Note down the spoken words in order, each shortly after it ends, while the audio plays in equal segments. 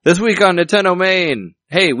This week on Nintendo Main,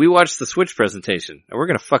 hey, we watched the Switch presentation, and we're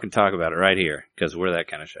gonna fucking talk about it right here, because we're that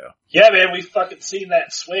kind of show. Yeah, man, we fucking seen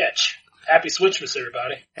that Switch. Happy Switchmas,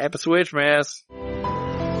 everybody. Happy Switchmas.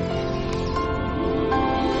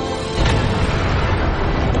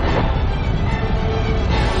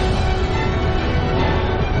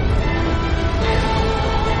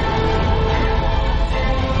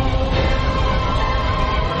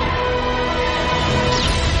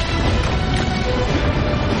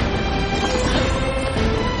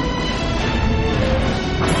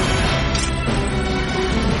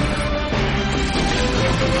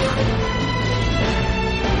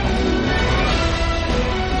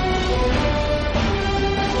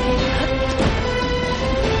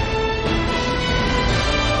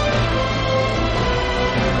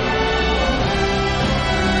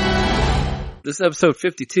 This is episode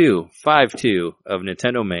 52 of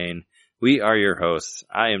Nintendo Main. We are your hosts.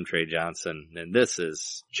 I am Trey Johnson, and this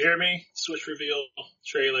is... Jeremy, Switch Reveal,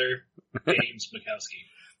 Trailer, James Mikowski.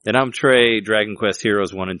 And I'm Trey, Dragon Quest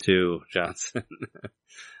Heroes 1 and 2 Johnson.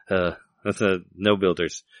 That's a No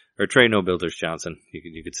Builders, or Trey No Builders Johnson,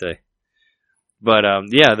 you could say. But,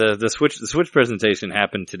 yeah, the Switch presentation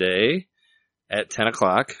happened today at 10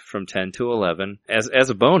 o'clock from 10 to 11. As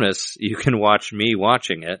a bonus, you can watch me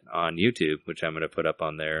watching it on YouTube, which I'm going to put up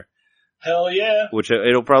on there. Hell yeah. Which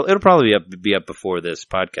it'll probably be up before this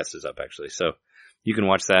podcast is up, actually. So you can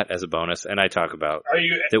watch that as a bonus, and I talk about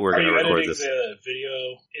that we're going to record this. Are you editing the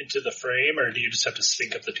video into the frame, or do you just have to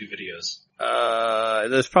sync up the two videos?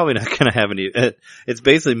 There's probably not going to have any. It's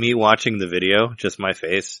basically me watching the video, just my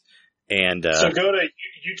face. And so go to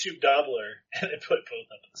YouTube Doubler and then put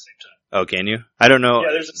both up at the same time. Oh, can you? I don't know.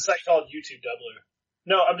 Yeah, there's a site called YouTube Doubler.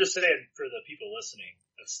 No, I'm just saying for the people listening,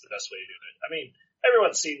 that's the best way to do it. I mean,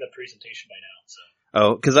 everyone's seen the presentation by now, so.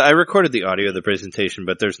 Oh, because I recorded the audio of the presentation,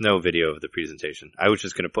 but there's no video of the presentation. I was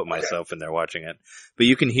just going to put myself in there watching it. But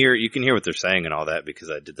you can hear what they're saying and all that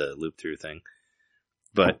because I did the loop through thing.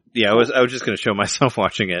 But yeah, I was just going to show myself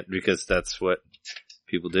watching it because that's what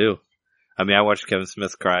people do. I mean, I watched Kevin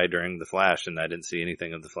Smith cry during The Flash, and I didn't see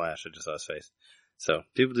anything of The Flash. I just saw his face. So,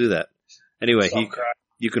 people do that. Anyway,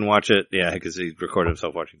 you can watch it, yeah, because he recorded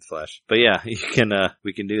himself watching The Flash. But yeah, we can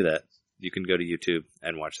do that. You can go to YouTube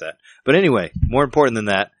and watch that. But anyway, more important than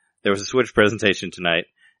that, there was a Switch presentation tonight,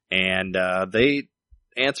 and they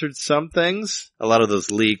answered some things. A lot of those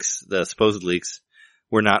leaks, the supposed leaks,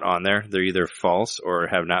 were not on there. They're either false or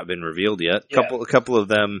have not been revealed yet. Yeah. A couple of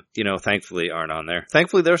them, thankfully aren't on there.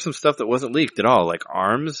 Thankfully there's some stuff that wasn't leaked at all, like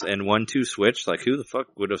ARMS and 1-2 Switch. Like who the fuck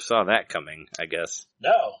would have saw that coming, I guess.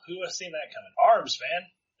 No, who would have seen that coming? ARMS, man.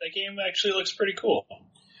 That game actually looks pretty cool.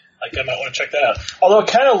 Like I might want to check that out. Although it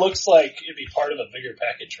kind of looks like it'd be part of a bigger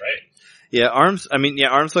package, right? Yeah, ARMS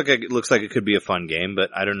looks like it could be a fun game, but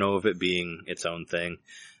I don't know of it being its own thing.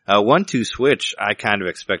 1-2 Switch, I kind of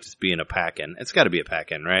expect it to be in a pack-in. It's gotta be a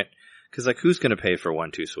pack-in, right? Cause like, who's gonna pay for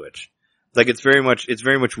 1-2 Switch? Like, it's very much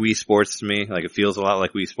Wii Sports to me. Like, it feels a lot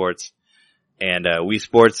like Wii Sports. And, Wii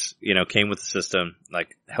Sports, came with the system,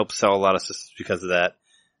 like, helped sell a lot of systems because of that.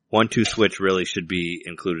 1-2 Switch really should be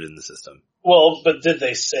included in the system. Well, but did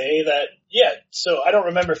they say that? Yeah, so I don't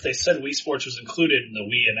remember if they said Wii Sports was included in the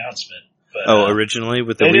Wii announcement. But, originally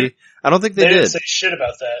with the Wii? I don't think they did. They didn't say shit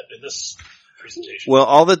about that in this presentation. Well,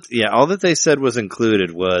 all that they said was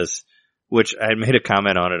included was, which I made a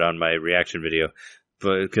comment on it on my reaction video,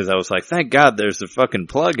 but because I was like, thank God there's a fucking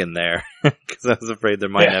plug in there, because I was afraid there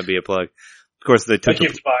might not be a plug. Of course, they took. Like you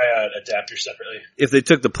have to buy an adapter separately. If they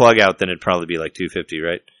took the plug out, then it'd probably be like $250,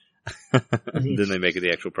 right? Then they make it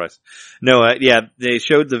the actual price. No, they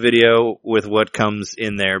showed the video with what comes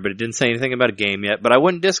in there, but it didn't say anything about a game yet, but I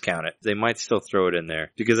wouldn't discount it. They might still throw it in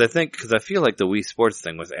there because I feel like the Wii Sports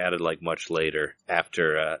thing was added like much later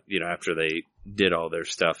after they did all their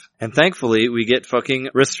stuff. And thankfully we get fucking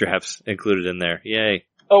wrist straps included in there. Yay.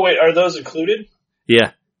 Oh wait, are those included?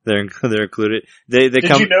 Yeah, they're included. Did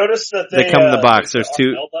you notice that they come in the box? There's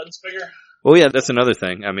two buttons bigger? Well, yeah, that's another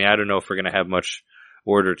thing. I mean, I don't know if we're going to have much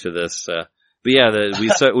order to this, but yeah,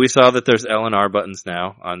 we saw that there's L and R buttons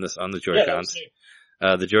now on the Joy-Cons.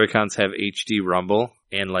 Yeah, the Joy-Cons have HD rumble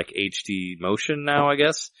and like HD motion now, I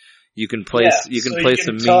guess. You can place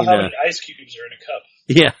some tell how many ice cubes are in a cup.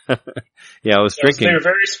 Yeah. Yeah, I was drinking. They were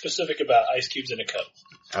very specific about ice cubes in a cup.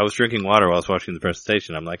 I was drinking water while I was watching the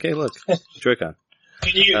presentation. I'm like, hey, look, Joy-Con.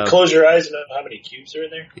 Can you close your eyes and know how many cubes are in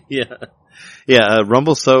there? Yeah. Yeah,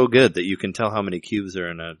 Rumble's so good that you can tell how many cubes are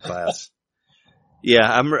in a glass. Yeah,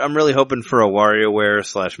 I'm really hoping for a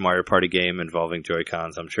WarioWare / Mario Party game involving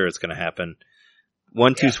Joy-Cons. I'm sure it's going to happen.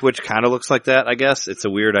 1-2 Switch kind of looks like that, I guess. It's a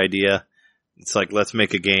weird idea. It's like, let's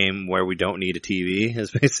make a game where we don't need a TV,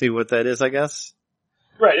 is basically what that is, I guess.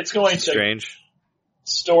 Right, it's going to Strange.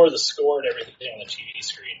 store the score and everything on the TV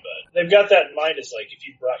screen, but they've got that in mind as like if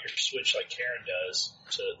you brought your Switch like Karen does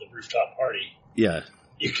to the rooftop party, Yeah.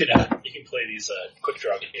 you can play these quick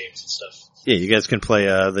draw games and stuff. Yeah, you guys can play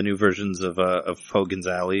the new versions of Hogan's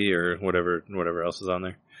Alley or whatever else is on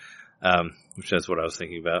there. Which is what I was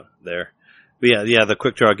thinking about there. But yeah, the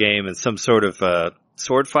quick draw game and some sort of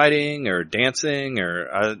sword fighting or dancing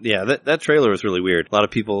or that trailer was really weird. A lot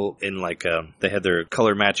of people in like they had their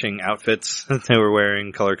color matching outfits that they were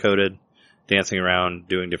wearing, color coded, dancing around,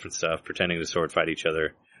 doing different stuff, pretending to sword fight each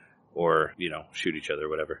other or, shoot each other,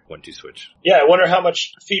 whatever. 1-2 switch. Yeah, I wonder how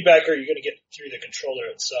much feedback are you going to get through the controller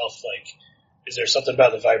itself? Like, is there something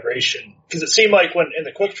about the vibration? Because it seemed like when in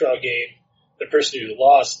the quick draw game, the person who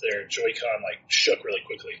lost their Joy-Con like shook really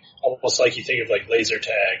quickly, almost like you think of like laser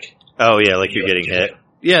tag. Oh yeah, like you're getting hit.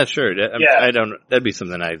 Yeah, sure. Yeah. I don't. That'd be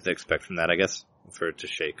something I'd expect from that, I guess, for it to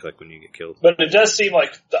shake like when you get killed. But it does seem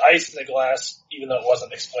like the ice in the glass, even though it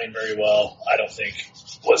wasn't explained very well, I don't think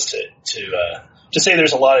was to say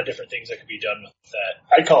there's a lot of different things that could be done with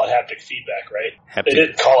that. I'd call it haptic feedback, right? They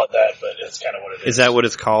didn't call it that, but it's kind of what it is. Is that what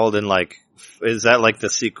it's called? And is that like the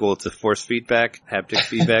sequel to force feedback, haptic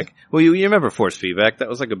feedback? Well, you remember force feedback? That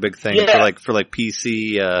was like a big thing for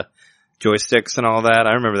PC joysticks and all that.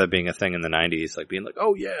 I remember that being a thing in the 90s, like being like,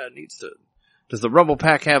 oh yeah, it needs to. Does the Rumble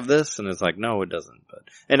Pack have this? And it's like, no, it doesn't.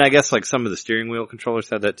 And I guess like some of the steering wheel controllers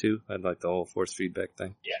had that too. Had like the whole force feedback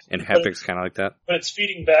thing. Yeah. And haptic's kind of like that. But it's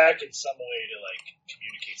feeding back in some way to like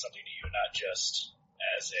communicate something to you, not just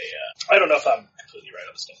as I don't know if I'm completely right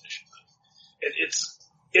on this definition, but it's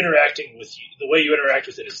interacting with you. The way you interact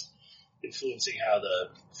with it is influencing how the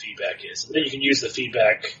feedback is. And then you can use the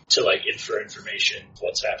feedback to like infer information,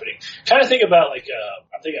 what's happening. Kind of think about like,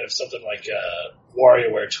 I'm thinking of something like,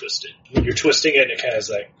 WarioWare Twisted. When you're twisting it, it kind of is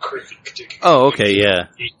like, oh, okay, yeah.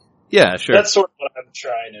 Yeah, sure. That's sort of what I'm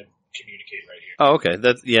trying to communicate right here. Oh, okay.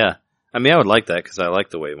 Yeah. I mean, I would like that because I like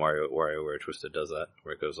the way WarioWare Twisted does that,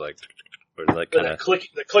 where it goes like, or like kind of.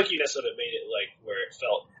 The clickiness of it made it like where it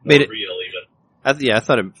felt more real even. I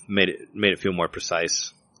thought it made it feel more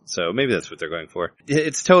precise. So maybe that's what they're going for.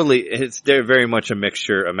 They're very much a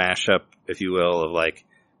mixture, a mashup, if you will, of like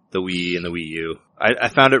the Wii and the Wii U. I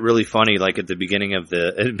found it really funny, like at the beginning of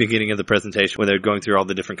the presentation when they're going through all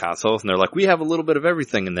the different consoles and they're like, we have a little bit of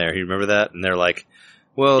everything in there. You remember that? And they're like,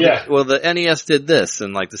 the NES did this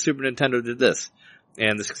and like the Super Nintendo did this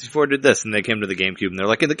and the 64 did this, and they came to the GameCube and they're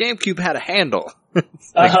like, and the GameCube had a handle.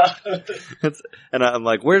 And I'm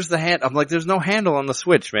like, where's the hand? I'm like, there's no handle on the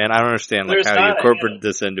Switch, man. I don't understand like how you incorporated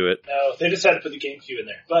this into it. No, they just had to put the GameCube in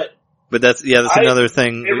there. But that's another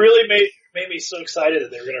thing. It really made me so excited that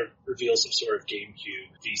they were going to reveal some sort of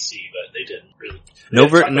GameCube VC, but they didn't really.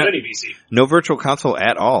 No virtual console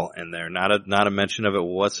at all in there. Not a mention of it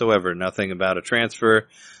whatsoever. Nothing about a transfer.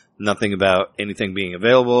 Nothing about anything being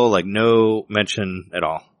available. Like no mention at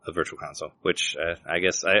all of virtual console, which I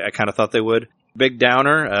guess I kind of thought they would. Big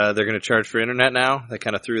downer. They're going to charge for internet now. They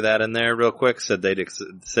kind of threw that in there real quick. Said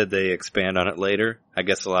they expand on it later. I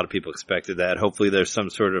guess a lot of people expected that. Hopefully, there's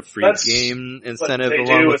some sort of free game incentive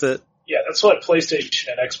along with it. Yeah, that's what PlayStation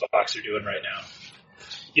and Xbox are doing right now.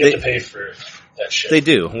 You have to pay for that shit. They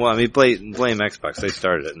do. Well, I mean, blame Xbox. They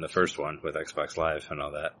started it in the first one with Xbox Live and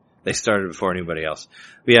all that. They started before anybody else.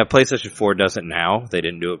 But yeah, PlayStation 4 does it now. They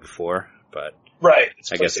didn't do it before, but right.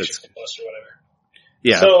 I guess it's Plus or whatever.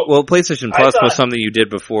 Yeah. So, well, PlayStation Plus was something you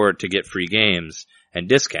did before to get free games and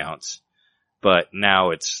discounts, but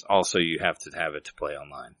now it's also you have to have it to play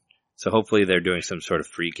online. So hopefully they're doing some sort of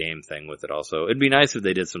free game thing with it also. It'd be nice if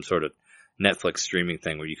they did some sort of Netflix streaming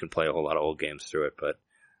thing where you can play a whole lot of old games through it, but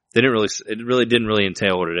it didn't really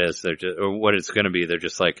entail what it is. Or what it's going to be. They're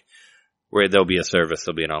just like, where there'll be a service,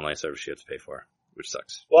 there'll be an online service you have to pay for, which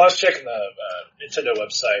sucks. Well, I was checking the Nintendo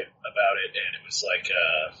website about it, and it was like,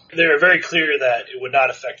 they were very clear that it would not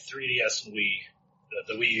affect 3DS and Wii,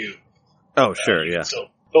 the Wii U. Oh, sure, yeah. So,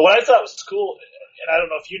 but what I thought was cool, and I don't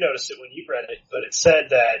know if you noticed it when you read it, but it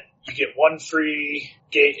said that you get one free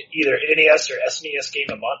game, either NES or SNES game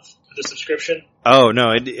a month for the subscription. Oh,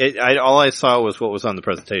 no, all I saw was what was on the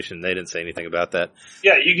presentation. They didn't say anything about that.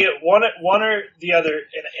 Yeah, you get one or the other,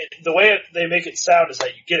 and the way they make it sound is that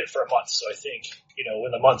you get it for a month, so I think,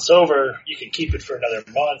 when the month's over, you can keep it for another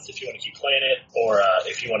month if you want to keep playing it, or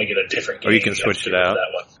if you want to get a different game. Or you can switch it out.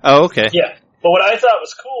 That one. Oh, okay. Yeah. But what I thought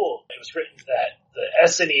was cool, it was written that the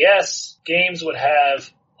SNES games would have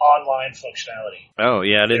online functionality. Oh,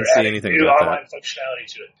 yeah, I didn't see anything about that. Online functionality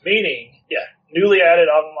to it. Meaning, newly added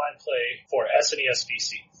online play for SNES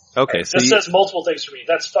VC. Okay, so this says multiple things for me.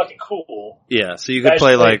 That's fucking cool. Yeah, so you could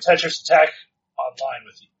play like Tetris Attack online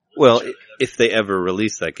Well, if they ever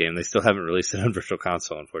release that game, they still haven't released it on Virtual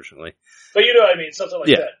Console, unfortunately. But you know what I mean, something like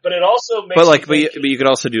that. But it also makes but you could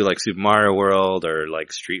also do like Super Mario World or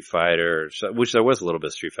like Street Fighter, which there was a little bit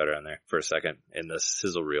of Street Fighter on there for a second in the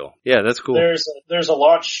sizzle reel. Yeah, that's cool. There's a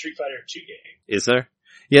launch Street Fighter 2 game. Is there?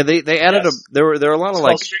 Yeah, they added there were a lot of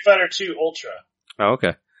like Street Fighter 2 Ultra. Oh,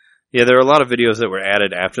 okay. Yeah, there were a lot of videos that were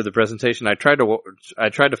added after the presentation. I tried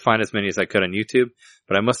to find as many as I could on YouTube,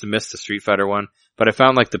 but I must have missed the Street Fighter one. But I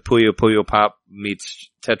found like the Puyo Puyo Pop meets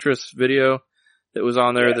Tetris video that was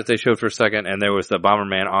on there that they showed for a second, and there was the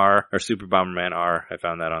Bomberman R, or Super Bomberman R. I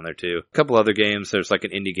found that on there too. A couple other games. There's like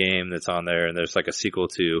an indie game that's on there, and there's like a sequel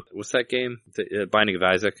to, what's that game? Binding of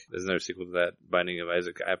Isaac. Isn't there a sequel to that? Binding of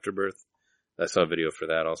Isaac Afterbirth? I saw a video for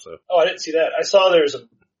that also. Oh, I didn't see that. I saw there's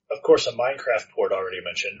of course, a Minecraft port already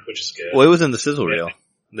mentioned, which is good. Well, it was in the sizzle reel.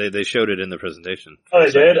 They showed it in the presentation. Oh,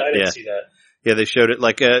 they did? I didn't see that. Yeah, they showed it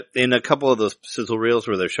like in a couple of those sizzle reels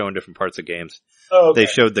where they're showing different parts of games. Oh, okay. They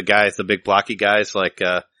showed the guys, the big blocky guys, like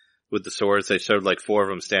with the swords. They showed like 4 of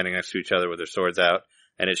them standing next to each other with their swords out,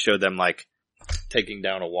 and it showed them like taking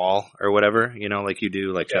down a wall or whatever, you know, like you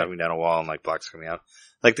do, like chopping down a wall and like blocks coming out.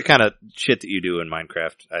 Like the kind of shit that you do in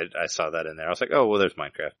Minecraft. I saw that in there. I was like, oh, well, there's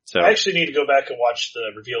Minecraft. So I actually need to go back and watch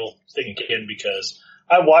the reveal thing again because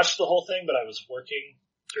I watched the whole thing, but I was working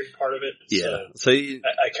during part of it. Yeah. So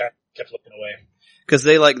I kind of kept looking away. Cause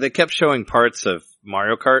they kept showing parts of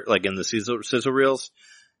Mario Kart, like in the sizzle reels,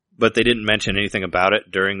 but they didn't mention anything about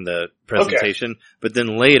it during the presentation. Okay. But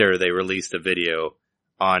then later they released a video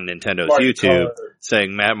on Nintendo's YouTube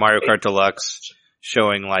saying Mario Kart Deluxe,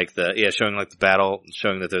 showing like the battle,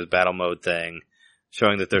 showing that there's a battle mode thing,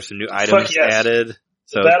 showing that there's some new items added.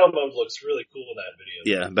 So the battle mode looks really cool in that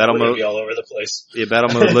video. Yeah, battle mode be all over the place. Yeah,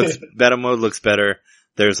 battle mode looks better.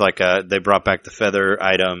 There's like they brought back the feather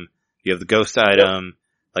item. You have the ghost item,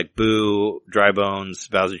 like Boo, Dry Bones,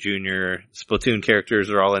 Bowser Jr., Splatoon characters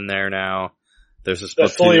are all in there now. There's a Splatoon.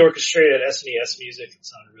 That fully orchestrated SNES music. It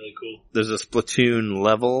sounded really cool. There's a Splatoon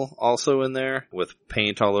level also in there with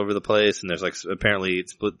paint all over the place, and there's like apparently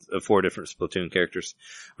 4 different Splatoon characters.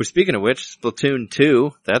 Which, speaking of which, Splatoon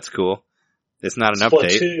 2, that's cool. It's not an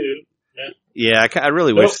update. Yeah, I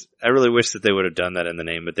really wish that they would have done that in the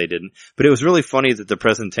name, but they didn't. But it was really funny that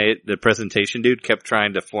the presentation dude kept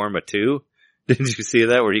trying to form a 2. Didn't you see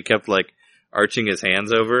that? Where he kept like arching his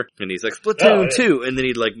hands over, and he's like, Splatoon 2, and then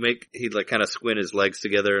he'd kind of squint his legs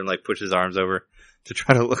together and like push his arms over to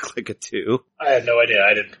try to look like a 2. I had no idea.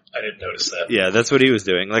 I didn't notice that. Yeah, that's what he was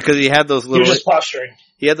doing. Like, cause he had those little, he was just posturing.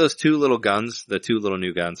 He had those 2 little guns, the 2 little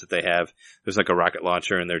new guns that they have. There's like a rocket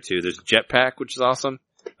launcher in there too. There's a jetpack, which is awesome.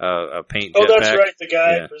 A paint jetpack. Oh, that's right. The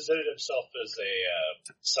guy presented himself as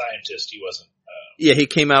a scientist. He wasn't. Yeah, he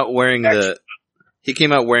came out wearing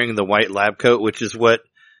the white lab coat, which is what,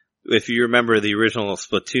 if you remember the original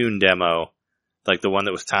Splatoon demo, like the one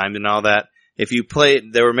that was timed and all that, if you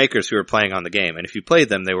played, there were makers who were playing on the game, and if you played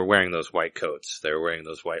them, they were wearing those white coats. They were wearing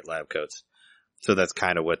those white lab coats. So that's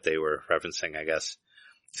kind of what they were referencing, I guess.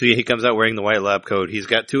 So he comes out wearing the white lab coat. He's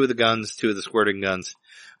got 2 of the guns, 2 of the squirting guns,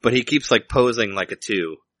 but he keeps like posing like a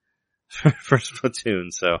 2 for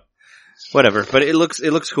Splatoon, so whatever. But it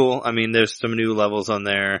looks cool. I mean, there's some new levels on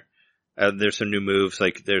there. There's some new moves,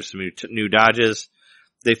 like there's some new dodges.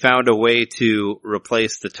 They found a way to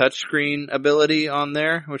replace the touchscreen ability on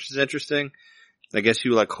there, which is interesting. I guess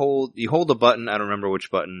you hold a button. I don't remember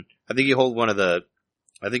which button. I think you hold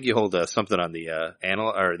something on the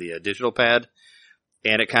analog or the digital pad,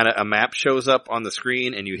 and a map shows up on the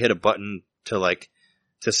screen, and you hit a button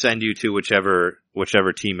to send you to whichever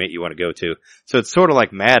teammate you want to go to. So it's sort of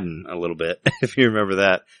like Madden a little bit, if you remember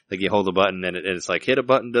that. Like you hold a button and it's like hit a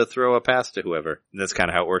button to throw a pass to whoever. And that's kind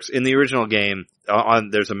of how it works. In the original game,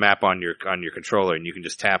 there's a map on your controller, and you can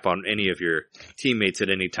just tap on any of your teammates at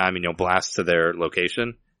any time and you'll blast to their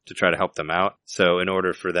location to try to help them out. So in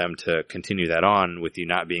order for them to continue that on with you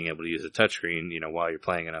not being able to use a touchscreen, while you're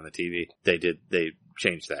playing it on the TV, they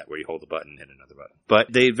changed that where you hold a button and hit another button.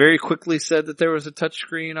 But they very quickly said that there was a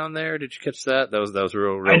touchscreen on there. Did you catch that? That was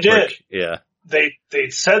real I quick. Did. Yeah. They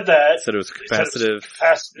said that. Said it was capacitive.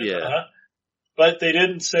 Yeah. But they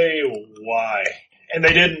didn't say why. And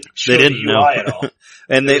they didn't show the UI at all.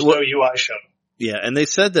 And there was no UI shown. Yeah, and they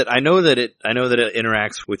said that I know that it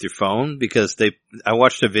interacts with your phone because I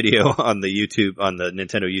watched a video on the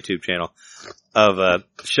Nintendo YouTube channel of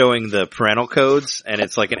showing the parental codes, and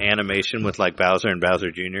it's like an animation with like Bowser and Bowser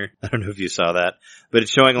Jr. I don't know if you saw that, but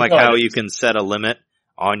it's showing like how you can set a limit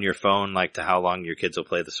on your phone, like to how long your kids will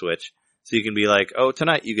play the Switch. So you can be like, oh,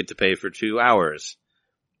 tonight you get to pay for 2 hours.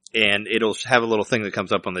 And it'll have a little thing that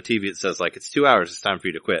comes up on the TV that says like, it's 2 hours, it's time for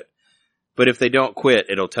you to quit. But if they don't quit,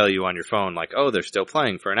 it'll tell you on your phone, like, oh, they're still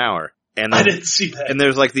playing for an hour. And I didn't see that. And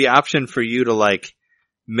there's like the option for you to like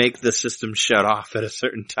make the system shut off at a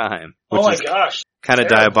certain time. Which oh my is gosh. kind of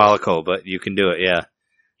diabolical, but you can do it, yeah.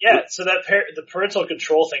 Yeah, so that the parental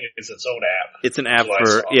control thing is its own app. It's an app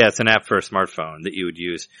it's an app for a smartphone that you would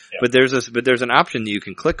use. Yeah. But there's an option that you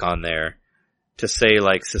can click on there to say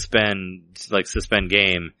like suspend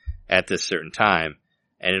game at this certain time,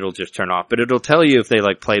 and it'll just turn off. But it'll tell you if they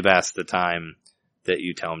like play past the time that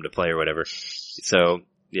you tell them to play or whatever. So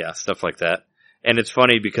yeah, stuff like that. And it's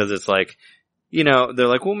funny because it's like, you know, they're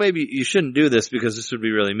like, well, maybe you shouldn't do this because this would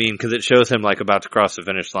be really mean, because it shows him like about to cross the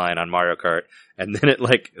finish line on Mario Kart, and then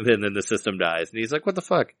then the system dies, and he's like, what the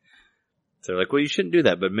fuck? So they're like, well, you shouldn't do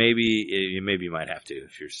that, but maybe you might have to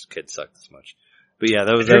if your kid sucks this much. But yeah,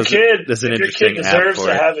 that's an interesting your kid deserves app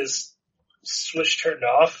for to have his Switch turned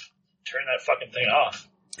off, turn that fucking thing off.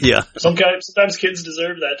 Yeah. Sometimes kids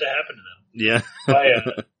deserve that to happen to them.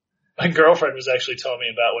 Yeah. My girlfriend was actually telling me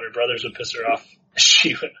about when her brothers would piss her off.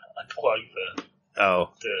 She would unplug the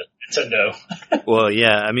Nintendo. Well,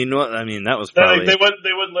 yeah. I mean, that was probably they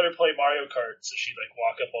wouldn't let her play Mario Kart, so she'd like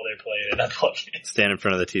walk up while they're playing and unplug it. Stand in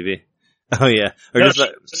front of the TV. Oh yeah, or just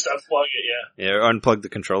unplug it. Yeah. Yeah, or unplug the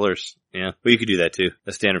controllers. Yeah, well, you could do that too.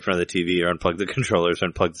 Stand in front of the TV, or unplug the controllers, or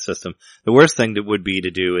unplug the system. The worst thing that would be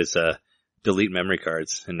to do is delete memory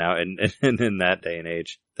cards. And now, and in that day and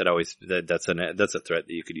age, that's a threat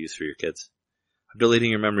that you could use for your kids. Deleting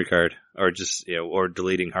your memory card, or just, you know, or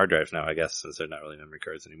deleting hard drives now, I guess, since they're not really memory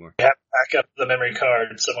cards anymore. You have to back up the memory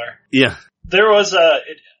card somewhere. Yeah. There was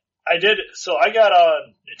I got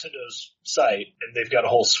on Nintendo's site, and they've got a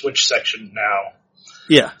whole Switch section now.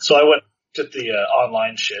 Yeah. So I went at the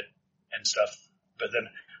online shit and stuff, but then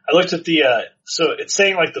I looked at so it's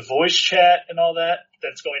saying like the voice chat and all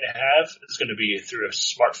that's going to have is going to be through a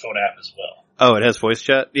smartphone app as well. Oh, it has voice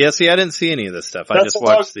chat? Yeah, see, I didn't see any of this stuff. I just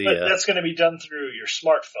watched that's going to be done through your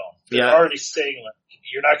smartphone. They're already saying like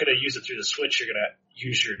you're not going to use it through the Switch, you're going to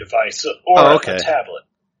use your device or a tablet.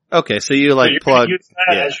 Okay, so you like plug use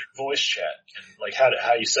that as your voice chat, and like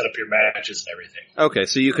how you set up your matches and everything. Okay,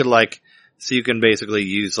 so you can basically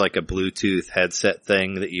use like a Bluetooth headset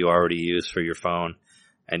thing that you already use for your phone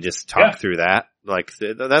and just talk through that. Like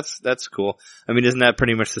that's cool. I mean, isn't that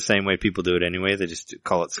pretty much the same way people do it anyway? They just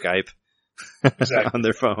call it Skype on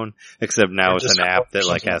their phone, except now it's an app that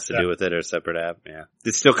like has to do with it, or a separate app. Yeah,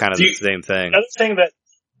 it's still kind of the same thing. Another thing that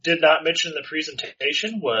did not mention in the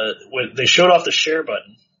presentation was when they showed off the share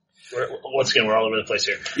button. Once again, we're all over the place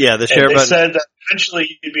here. Yeah, the share button. They said that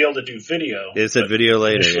eventually you'd be able to do video. It said video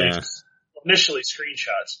later, Initially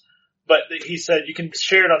screenshots. But he said you can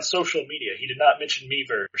share it on social media. He did not mention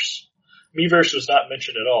Miiverse. Miiverse was not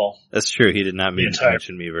mentioned at all. That's true. He did not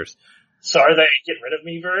mention Miiverse. So are they getting rid of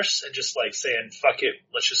Miiverse and just like saying, fuck it,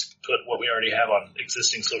 let's just put what we already have on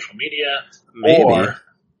existing social media? Maybe. Or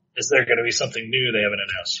is there going to be something new they haven't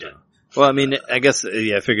announced yet? Well, I mean, I guess,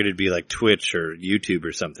 I figured it'd be like Twitch or YouTube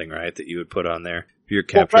or something, right, that you would put on there if you're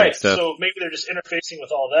capturing stuff. So maybe they're just interfacing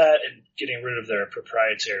with all that and getting rid of their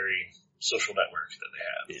proprietary social network that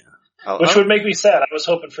they have. Yeah. Which would make me sad. I was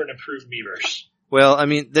hoping for an improved Miiverse. Well, I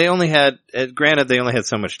mean, they only had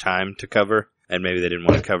so much time to cover, and maybe they didn't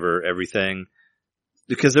want to cover everything.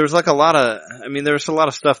 Because there was like there was a lot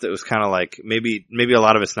of stuff that was kind of like, maybe a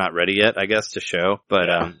lot of it's not ready yet, I guess, to show.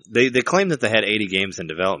 But, they claimed that they had 80 games in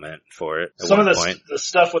development for it at one point. The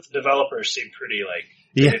stuff with the developers seemed pretty like,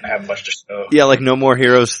 they didn't have much to show. Yeah, like No More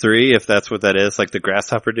Heroes 3, if that's what that is, like the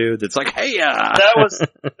grasshopper dude. It's like, hey, That was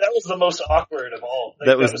the most awkward of all.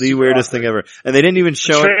 That was the weirdest thing ever. And they didn't even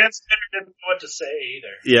show it. Transmitter didn't know what to say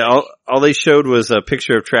either. Yeah, all they showed was a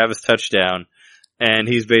picture of Travis Touchdown. And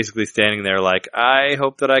he's basically standing there like, I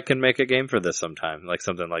hope that I can make a game for this sometime. Like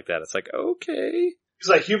something like that. It's like, okay. He's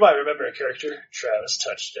like, you might remember a character, Travis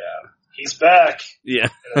Touchdown. He's back. Yeah.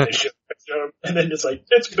 And then they show him, and then it's like,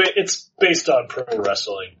 it's based on pro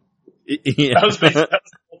wrestling. Yeah. That was the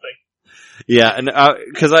whole thing. Yeah, and,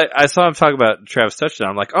 cause I saw him talk about Travis Touchdown.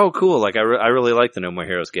 I'm like, oh cool, like I really like the No More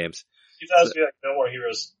Heroes games. You thought it was like No More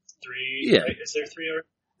Heroes 3? Yeah. Right? Is there 3 already?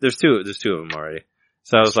 There's two of them already.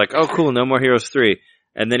 So I was like, oh cool, No More Heroes 3.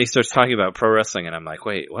 And then he starts talking about pro wrestling, and I'm like,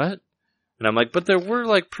 wait, what? And I'm like, but there were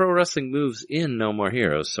like pro wrestling moves in No More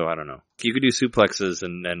Heroes, so I don't know. You could do suplexes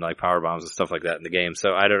and like power bombs and stuff like that in the game, so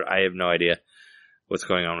I have no idea what's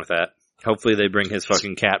going on with that. Hopefully they bring his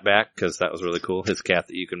fucking cat back, cause that was really cool. His cat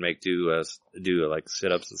that you can make do like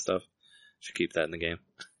sit-ups and stuff. Should keep that in the game.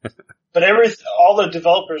 But all the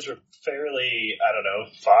developers were fairly, I don't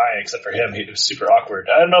know, fine, except for him. He was super awkward.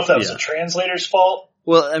 I don't know if that was the translator's fault.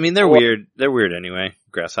 Well, I mean, they're weird. They're weird anyway.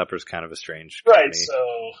 Grasshopper's kind of a strange company. Right,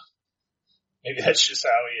 so maybe that's just how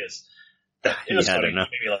he is. It was Yeah, I funny. don't know. It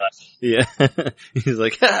made me laugh. Yeah. He's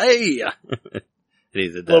like, hey! And he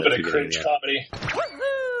did A little that bit a of few cringe times,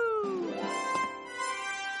 comedy.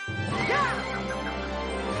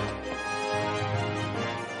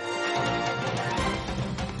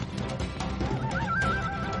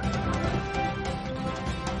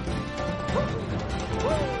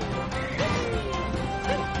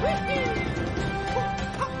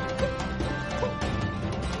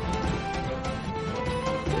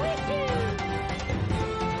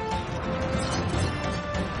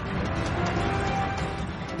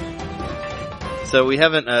 So we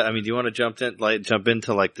haven't. I mean, do you want to jump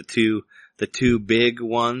into like the two big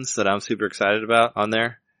ones that I'm super excited about on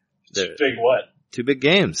there? Big what? Two big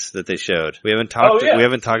games that they showed. We haven't talked. Oh, yeah. We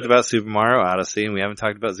haven't talked about Super Mario Odyssey, and we haven't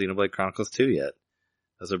talked about Xenoblade Chronicles 2 yet.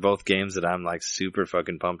 Those are both games that I'm like super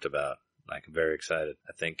fucking pumped about. Like, I'm very excited.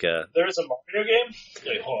 I think. There is a Mario game.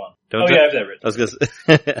 Wait, hold on. Don't yeah, I've never. I was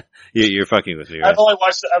gonna. You're fucking with me, right? I've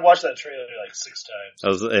watched that trailer like 6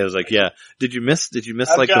 times. I was like, yeah. Did you miss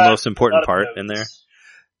I've like the got most important a lot of part notes. in there?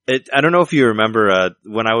 I don't know if you remember,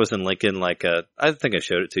 when I was in Lincoln, like, I think I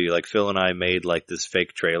showed it to you, like Phil and I made like this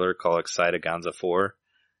fake trailer called Excitagonza 4.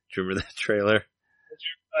 Do you remember that trailer?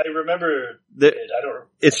 I remember it. I don't.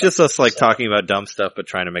 It's just us like talking about dumb stuff, but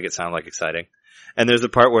trying to make it sound like exciting. And there's a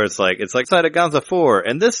part where it's like Excitagonza 4,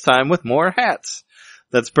 and this time with more hats.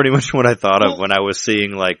 That's pretty much what I thought of when I was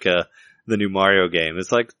seeing like, the new Mario game.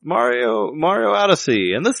 It's like Mario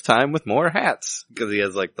Odyssey, and this time with more hats. Because he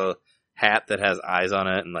has like the hat that has eyes on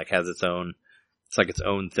it and like has its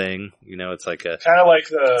own thing. You know, it's like kind of like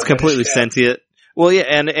it's completely sentient. Well, yeah,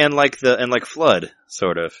 and like Flood,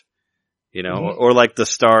 sort of. You know, Mm-hmm. or like the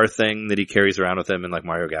star thing that he carries around with him in like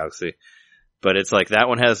Mario Galaxy. But it's like that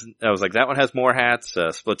one has more hats.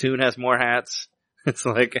 Splatoon has more hats. It's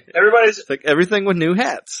like everything with new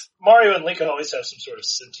hats. Mario and Link always have some sort of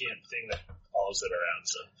sentient thing that follows it around.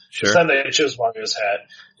 So Sure. this time they chose Mario's hat.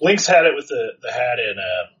 Link's had it with the hat in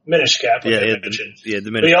Minish Cap. Like I mentioned. The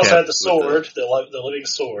But he also Cap had the sword, the living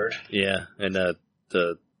sword. Yeah, and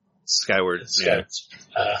the Skyward.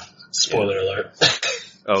 Spoiler alert.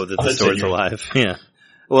 Oh, that the sword's alive. Yeah.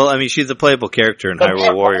 Well, I mean, she's a playable character in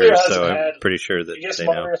Hyrule Warriors, so I'm pretty sure that I guess they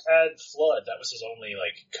Mario know. had Flood. That was his only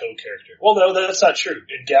co-character. Well, no, that's not true.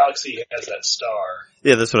 In Galaxy, he has that star.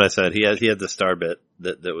 Yeah, that's what I said. He had the star bit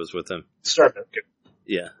that was with him. Star bit.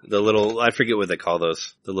 Yeah, the little, I forget what they call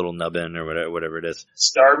those, the little nubbin or whatever it is.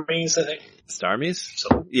 Starmies, I think. Starmies?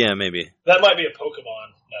 So, yeah, maybe. that might be a Pokemon,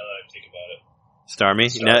 now that I think about it.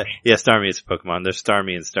 Starmie? Starmie. Yeah, Starmie is a Pokemon. There's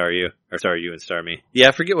Starmie and Staryu, or Staryu and Starmie. Yeah,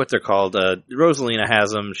 I forget what they're called. Rosalina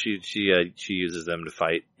has them. She uses them to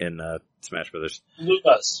fight in, Smash Brothers.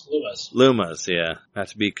 Lumas, yeah. Not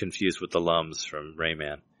to be confused with the Lums from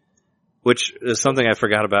Rayman. Which is something I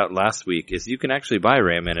forgot about last week, is you can actually buy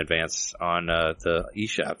Rayman Advance on, the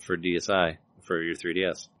eShop for DSi, for your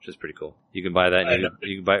 3DS, which is pretty cool. You can buy that, and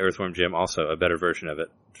you can buy Earthworm Jim also, a better version of it,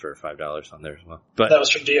 for $5 on there as well. But that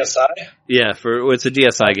was from DSi? yeah, it's a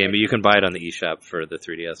DSi game, but you can buy it on the eShop for the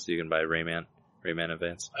 3DS. You can buy Rayman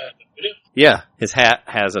Advance. Yeah, his hat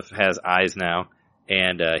has eyes now,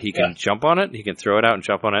 and he can jump on it. He can throw it out and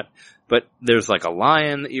jump on it. But there's like a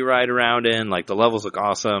lion that you ride around in. Like the levels look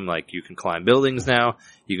awesome. Like you can climb buildings now.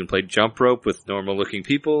 You can play jump rope with normal looking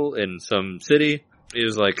people in some city. It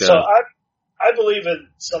was like so I believe at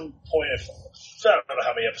some point, I don't know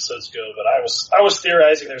how many episodes ago, but I was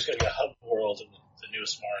theorizing there's going to be a hub world in the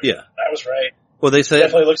newest Mario. Yeah, I was right. Well, they said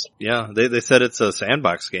definitely looks. Yeah, they said it's a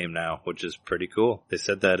sandbox game now, which is pretty cool. They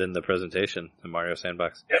said that in the presentation, the Mario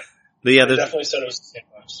Sandbox. Yep. But yeah, they definitely said it was a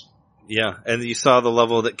sandbox. Yeah, and you saw the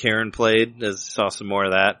level that Karen played. Saw some more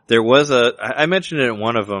of that. There was I mentioned it in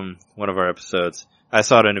one of our episodes. I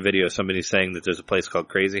saw it in a video. Somebody saying that there's a place called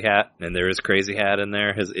Crazy Hat, and there is Crazy Hat in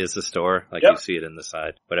there. Is the store like you see it in the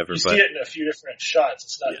side, whatever. You see it in a few different shots.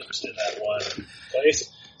 It's not just in that one place.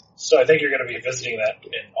 So I think you're going to be visiting that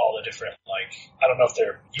in all the different, I don't know if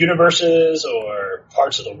they're universes or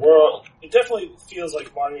parts of the world. It definitely feels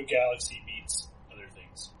like Mario Galaxy meets other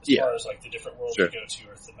things. As far as the different worlds you go to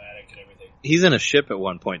are thematic and everything. He's in a ship at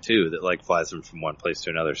one point too that flies him from one place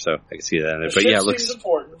to another, so I can see that in there. The but ship yeah, it looks seems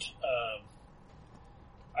important.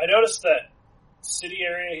 I noticed that city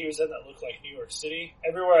area he was in that looked like New York City.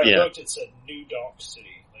 Everywhere I looked, it said New Donk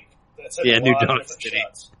City. That said New Donk City.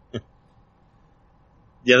 Shots.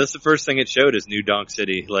 Yeah, that's the first thing it showed is New Donk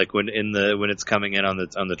City. When it's coming in on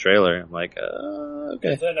the trailer, I'm like,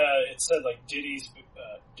 okay. And then it said Diddy's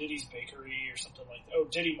Bakery or something like that. Oh,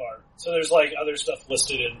 Diddy Mart. So there's other stuff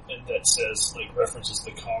listed in that says references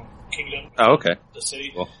the Kong Kingdom. Oh, okay. The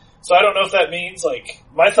city. Cool. So I don't know if that means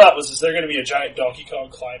my thought was, is there going to be a giant Donkey Kong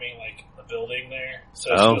climbing a building there.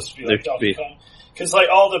 So it's Oh, supposed to be like there should Donkey be. Kong. Because like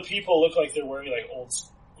all the people look like they're wearing like old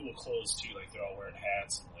school clothes too. Like they're all wearing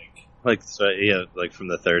hats and Like, so, yeah, like from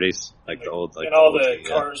the 30s. Like the old, like and all old, the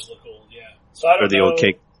cars look old. Yeah. So I don't or the know old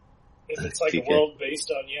cake. if it's like DK. a world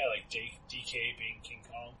based on like DK being King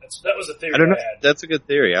Kong. That was a theory I don't know. had. That's a good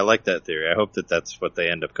theory. I like that theory. I hope that that's what they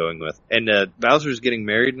end up going with. And Bowser's getting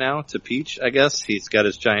married now to Peach, I guess. He's got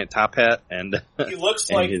his giant top hat and He looks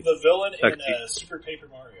and like his the villain in tuxedo. Super Paper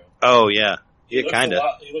Mario. Oh yeah, He yeah, looks kind of.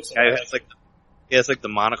 He looks a Guy lot has like he has like the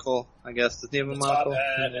monocle, I guess. Does he have a the monocle? top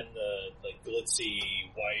hat and the like glitzy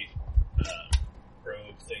white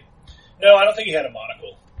robe thing. No, I don't think he had a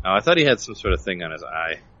monocle. Oh, I thought he had some sort of thing on his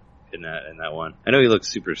eye in that one. I know he looks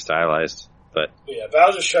super stylized, but But yeah,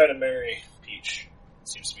 Bowser's trying to marry Peach.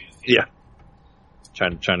 Seems to be the theme. yeah,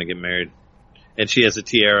 trying to get married, and she has a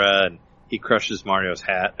tiara, and he crushes Mario's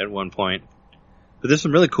hat at one point. But there's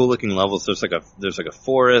some really cool looking levels. There's like a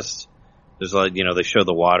forest. There's like, they show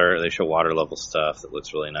they show water level stuff that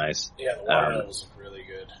looks really nice. Yeah, the water levels look really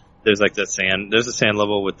good. There's like there's a sand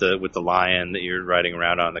level with the lion that you're riding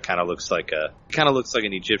around on that kind of looks like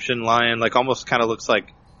an Egyptian lion, like almost kind of looks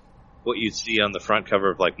like what you'd see on the front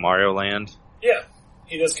cover of like Mario Land. Yeah,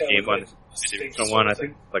 he does kind Game of one, look like a sphinx one, sort I of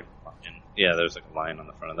think, thing. like lion. Yeah, there's like a lion on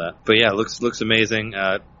the front of that. But yeah, it looks amazing.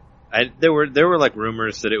 There were like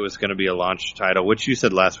rumors that it was going to be a launch title, which you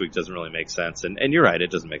said last week doesn't really make sense, and you're right,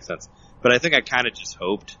 it doesn't make sense. But I think I kind of just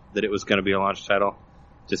hoped that it was going to be a launch title,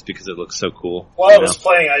 just because it looks so cool. While I was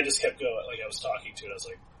playing, I just kept going, like I was talking to it, I was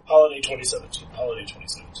like, Holiday 2017, Holiday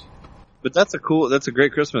 2017. But that's a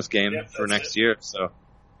great Christmas game Yep, for that's next year. So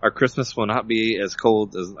our Christmas will not be as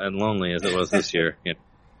cold and lonely as it was this year,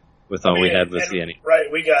 with all we had with the NES. Right,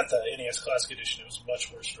 we got the NES Classic Edition. It was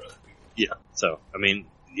much worse for other people. Yeah. So, I mean,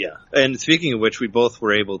 yeah. And speaking of which, we both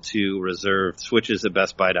were able to reserve Switches at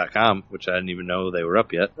BestBuy.com, which I didn't even know they were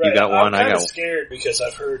up yet. Right, You got one, I got one. I'm scared because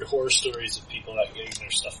I've heard horror stories of people not getting their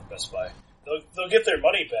stuff from Best Buy. They'll get their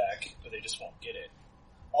money back, but they just won't get it.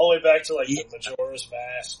 All the way back to like the Majora's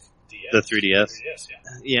Mask. DS. The 3DS?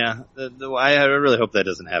 Yeah. I really hope that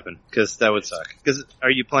doesn't happen, because that would suck. Are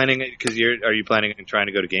you planning on trying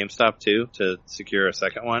to go to GameStop too to secure a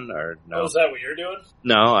second one, or no? Oh, is that what you're doing?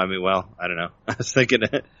 No, I mean, well, I don't know. I was thinking,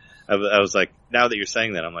 I was like, now that you're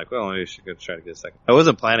saying that, I'm like, well, maybe we should go try to get a second. I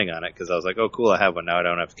wasn't planning on it, because I was like, oh cool, I have one now. I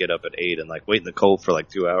don't have to get up at 8 and like wait in the cold for like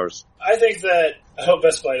 2 hours. I hope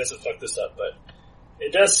Best Buy doesn't fuck this up, but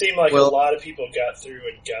it does seem like a lot of people got through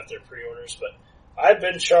and got their pre-orders, but I've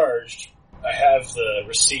been charged. I have the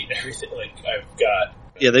receipt and everything. Like I've got.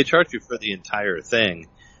 Yeah, they charge you for the entire thing,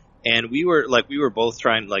 and we were both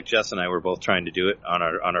trying. Like Jess and I were both trying to do it on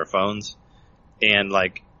our phones, and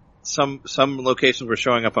like some locations were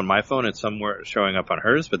showing up on my phone and some were showing up on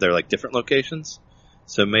hers, but they're like different locations.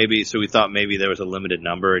 So we thought maybe there was a limited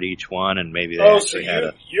number at each one, and maybe they actually had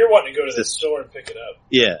you're wanting to go to the store and pick it up.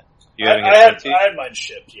 Yeah, I had mine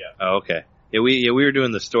shipped. Yeah. Oh, okay. Yeah, we were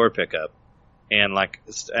doing the store pickup. And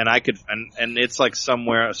and it's like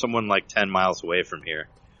someone like 10 miles away from here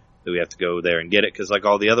that we have to go there and get it, because like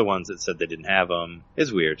all the other ones that said they didn't have them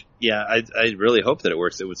is weird. Yeah, I really hope that it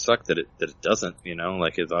works. It would suck that it doesn't,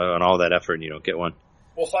 like it's on all that effort and you don't get one.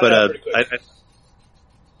 We'll find out pretty quick.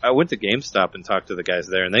 I went to GameStop and talked to the guys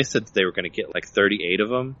there, and they said that they were going to get like 38 of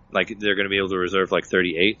them. Like they're going to be able to reserve like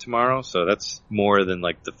 38 tomorrow, so that's more than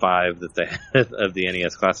like the 5 that they had of the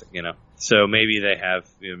NES Classic, So maybe they have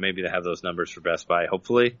those numbers for Best Buy.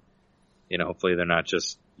 Hopefully, hopefully they're not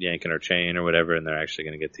just yanking our chain or whatever, and they're actually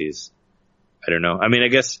going to get these. I don't know. I mean, I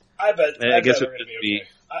guess we're going to be okay.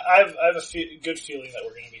 I have a good feeling that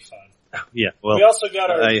we're going to be fine. Yeah. Well, we also got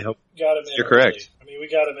them in. You're correct. I mean, we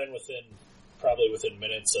got them in probably within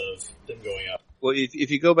minutes of them going up. Well,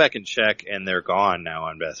 if you go back and check and they're gone now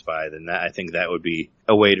on Best Buy, then I think that would be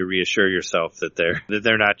a way to reassure yourself that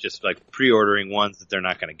they're not just like pre-ordering ones that they're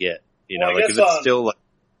not going to get. Like if it's still like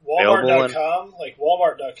Walmart.com,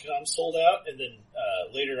 Walmart.com sold out, and then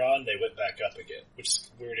later on they went back up again, which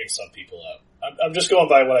is weirding some people out. I'm just going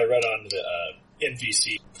by what I read on the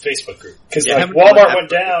NVC Facebook group, because Walmart went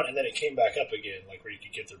down and then it came back up again, like where you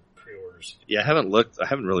could get the pre-orders. Yeah, I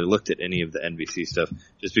haven't really looked at any of the NVC stuff,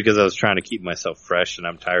 just because I was trying to keep myself fresh, and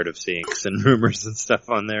I'm tired of seeing and rumors and stuff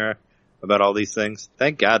on there about all these things.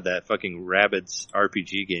 Thank God that fucking Rabbids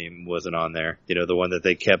RPG game wasn't on there. The one that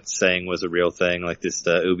they kept saying was a real thing, like this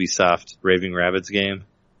Ubisoft Raving Rabbids game,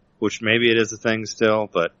 which maybe it is a thing still,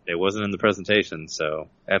 but it wasn't in the presentation, so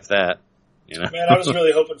F that. Man, I was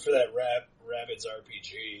really hoping for that Rabbids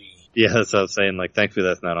RPG. Yeah, that's what I was saying. Like, thankfully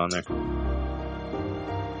that's not on there.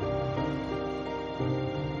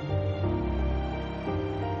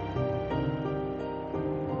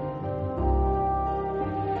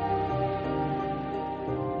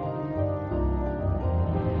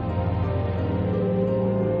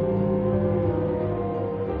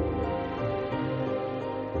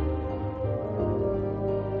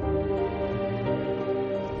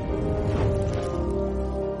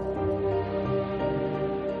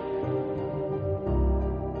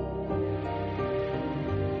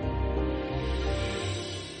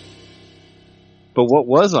 But what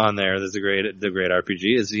was on there, the great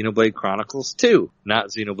RPG, is Xenoblade Chronicles 2. Not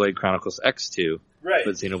Xenoblade Chronicles X2, Right.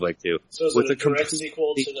 but Xenoblade 2. So is it a direct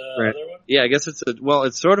sequel to the other one? Yeah, I guess it's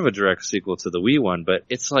sort of a direct sequel to the Wii one, but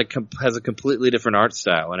it's like, has a completely different art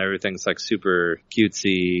style, and everything's like super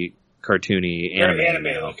cutesy, cartoony, anime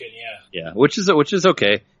now. looking, yeah. Yeah, which is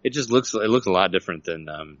okay. It looks a lot different than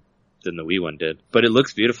the Wii one did. But it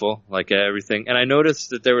looks beautiful, like everything. And I noticed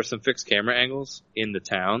that there were some fixed camera angles in the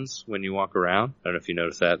towns when you walk around. I don't know if you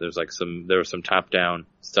noticed that. There was some top-down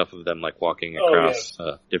stuff of them like walking across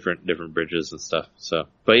different bridges and stuff. So,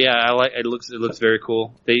 but yeah, it looks very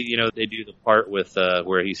cool. They do the part with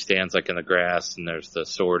where he stands like in the grass and there's the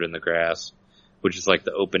sword in the grass, which is like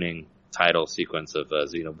the opening title sequence of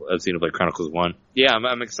Xenoblade Chronicles 1. Yeah,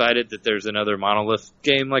 I'm excited that there's another Monolith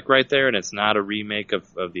game like right there, and it's not a remake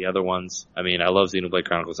of the other ones. I mean, I love Xenoblade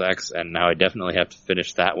Chronicles X, and now I definitely have to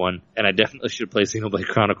finish that one, and I definitely should play Xenoblade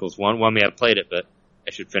Chronicles 1. Well, I mean, I've played it, but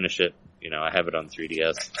I should finish it. I have it on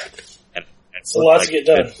 3DS. And it's a lot to get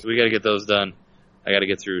done. We gotta get those done. I gotta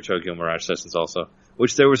get through Tokyo Mirage Sessions also,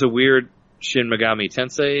 which there was a weird Shin Megami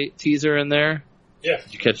Tensei teaser in there. Yeah.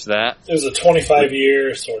 Did you catch that? It was a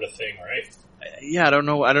 25-year sort of thing, right? Yeah, I don't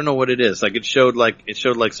know what it is. Like it showed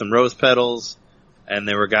some rose petals, and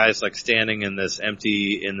there were guys like standing in this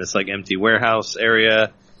empty warehouse area.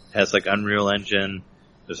 It has like Unreal Engine.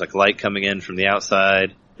 There's like light coming in from the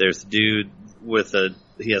outside. There's a dude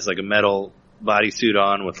he has like a metal bodysuit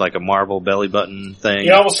on with like a marble belly button thing.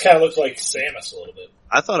 He almost kind of looked like Samus a little bit.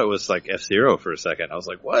 I thought it was like F-Zero for a second. I was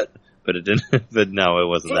like, what? But it didn't. But no, it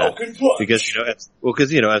wasn't that. Because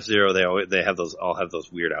F-Zero, they have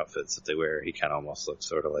those weird outfits that they wear. He kind of almost looks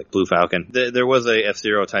sort of like Blue Falcon. There was a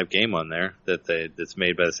F-Zero type game on there that's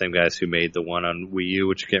made by the same guys who made the one on Wii U,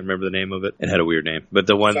 which I can't remember the name of it. It had a weird name, but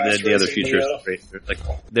the other features, like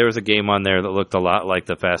there was a game on there that looked a lot like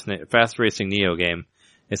the Fast Racing Neo game.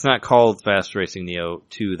 It's not called Fast Racing Neo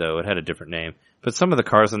 2 though. It had a different name. But some of the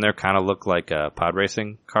cars in there kind of look like pod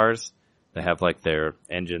racing cars. They have like their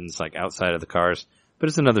engines like outside of the cars, but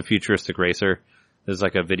it's another futuristic racer. There's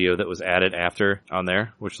like a video that was added after on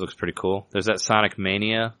there, which looks pretty cool. There's that Sonic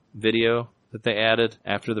Mania video that they added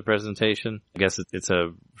after the presentation. I guess it's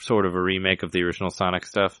a sort of a remake of the original Sonic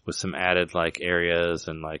stuff with some added like areas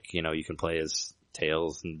and like, you can play as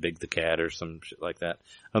Tails and Big the Cat or some shit like that.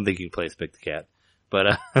 I don't think you can play as Big the Cat,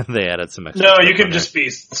 but they added some extra. No, you can just be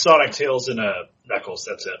Sonic, Tails, and Knuckles.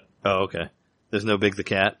 That's it. Oh, okay. There's no Big the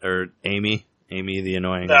Cat or Amy the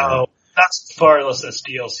annoying. No, not so far unless that's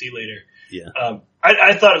DLC later. Yeah.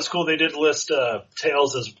 I thought it was cool. They did list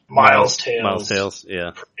Tails as Miles Tails. Miles Tails,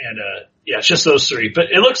 yeah. And it's just those three. But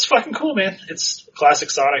it looks fucking cool, man. It's classic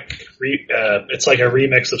Sonic. It's like a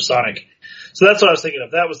remix of Sonic. So that's what I was thinking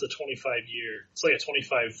of. That was the 25-year. It's like a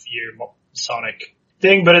 25-year Sonic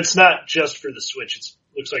thing, but it's not just for the Switch.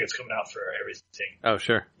 Looks like it's coming out for everything. Oh,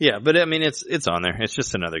 sure. Yeah, but I mean, it's on there. It's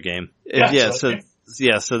just another game. So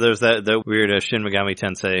there's the weird Shin Megami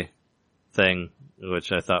Tensei thing,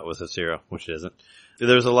 which I thought was F-Zero, which it isn't.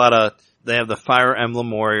 There's a lot of, they have the Fire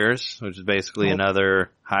Emblem Warriors, which is basically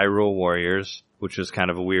another Hyrule Warriors, which was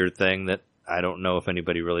kind of a weird thing that I don't know if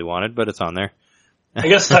anybody really wanted, but it's on there. I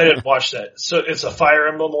guess I didn't watch that. So it's a Fire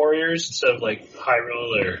Emblem Warriors instead of like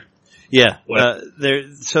Hyrule or... Yeah, they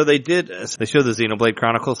show the Xenoblade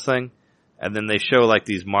Chronicles thing, and then they show like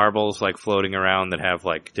these marbles like floating around that have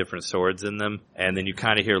like different swords in them, and then you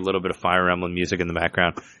kind of hear a little bit of Fire Emblem music in the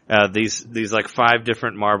background. These like 5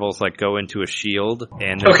 different marbles like go into a shield,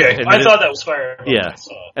 and I thought that was Fire Emblem. Yeah,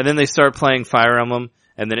 and then they start playing Fire Emblem,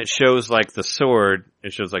 and then it shows like the sword.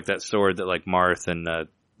 It shows like that sword that like Marth and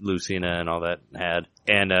Lucina and all that had,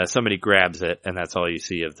 and somebody grabs it, and that's all you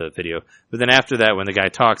see of the video. But then after that, when the guy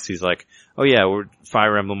talks, he's like, oh yeah, we're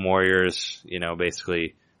Fire Emblem Warriors,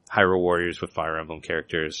 basically Hyrule Warriors with Fire Emblem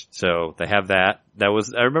characters. So they have that.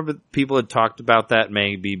 I remember people had talked about that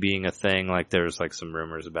maybe being a thing, like there was like some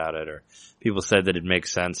rumors about it, or people said that it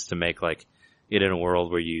makes sense to make like it in a world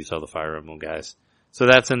where you use all the Fire Emblem guys. So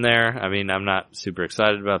that's in there. I mean, I'm not super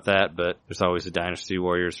excited about that, but there's always a Dynasty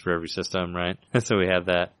Warriors for every system, right? So we have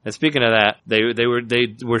that. And speaking of that, they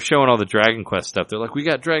were showing all the Dragon Quest stuff. They're like, we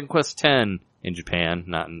got Dragon Quest X in Japan,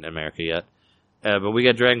 not in America yet. But we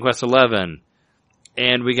got Dragon Quest XI.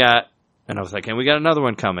 And I was like, and we got another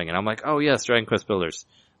one coming. And I'm like, oh yes, Dragon Quest Builders.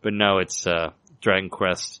 But no, it's, Dragon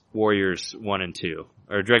Quest Warriors 1 and 2.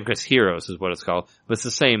 Or Dragon Quest Heroes is what it's called. But it's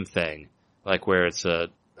the same thing. Like where it's,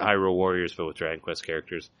 Hyrule Warriors, but with Dragon Quest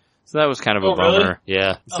characters. So that was kind of a bummer. Really?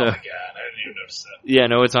 Yeah. Oh So my god, I didn't even notice that. yeah,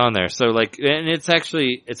 no, it's on there. So like, and it's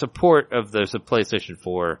a port of there's a PlayStation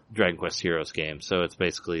 4 Dragon Quest Heroes game. So it's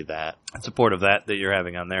basically that. It's a port of that you're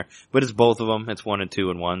having on there. But it's both of them. It's 1 and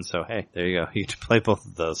 2 and 1. So hey, there you go. You get to play both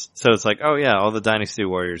of those. So it's like, oh yeah, all the Dynasty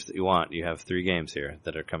Warriors that you want. You have 3 games here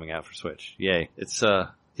that are coming out for Switch. Yay. It's,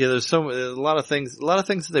 yeah, there's a lot of things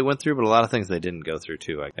that they went through, but a lot of things they didn't go through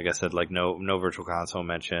too. Like I said, like no Virtual Console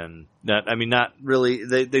mention. Not really.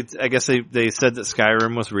 I guess they said that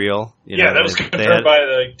Skyrim was real. That was confirmed by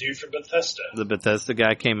the dude from Bethesda. The Bethesda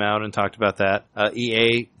guy came out and talked about that.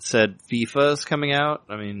 EA said FIFA is coming out.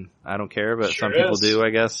 I mean, I don't care, but Sure some people is. do,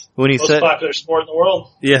 I guess. When he Most said, popular sport in the world.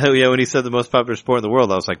 yeah, when he said the most popular sport in the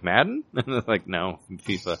world, I was like, Madden? Like, no,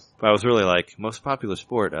 FIFA. But I was really like, most popular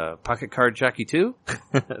sport, Pocket Card Jockey 2?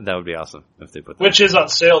 That would be awesome if they put that. Which is on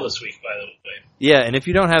sale this week, by the way. Yeah, and if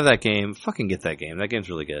you don't have that game, fucking get that game. That game's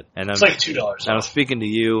really good. And It's like $2. I'm speaking to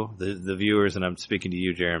you, the viewers, and I'm speaking to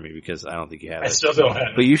you, Jeremy, because I don't think you have it. I still don't have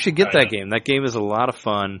it. But you should get that game. That game is a lot of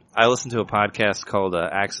fun. I listened to a podcast called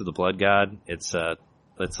Axe of the Blood God. It's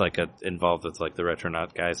like involved with like the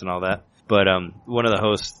Retronaut guys and all that. But one of the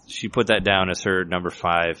hosts, she put that down as her number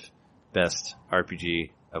 5 best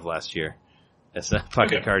RPG of last year. It's a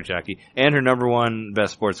Pocket Card Jockey, and her number 1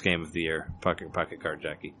 best sports game of the year, Pocket Card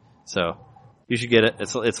Jockey. So you should get it.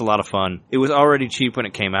 It's a lot of fun. It was already cheap when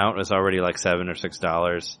it came out. It was already like $7 or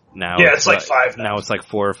 $6. Now it's like $5 now. It's like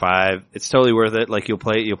 $4 or $5. It's totally worth it. Like you'll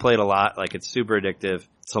play it a lot. Like it's super addictive.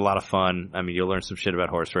 It's a lot of fun. I mean, you'll learn some shit about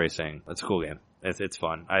horse racing. It's a cool game. It's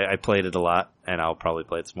fun. I played it a lot, and I'll probably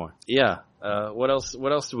play it some more. Yeah. What else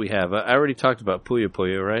do we have? I already talked about Puyo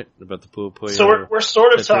Puyo, right? About the Puyo Puyo. So we're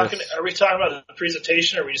sort of talking. Are we talking about the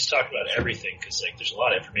presentation, or are we just talking about everything? Because like, there's a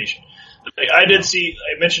lot of information. Like, I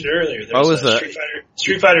mentioned earlier. There was a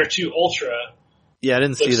Street Fighter 2 Ultra. Yeah, I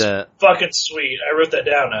didn't see that. Fucking sweet. I wrote that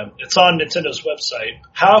down. It's on Nintendo's website.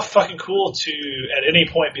 How fucking cool to at any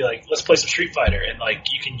point be like, let's play some Street Fighter, and like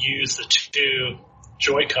you can use the 2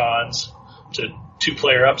 Joy-Cons to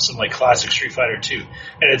 2-player up some like classic Street Fighter 2,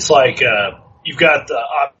 and it's like you've got the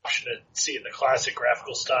option to see it in the classic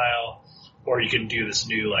graphical style, or you can do this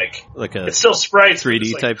new like a it's still sprites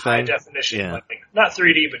 3D like type high thing. definition, Yeah. like not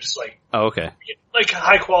 3D, but just like like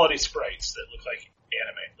high quality sprites that look like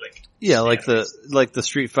anime, like the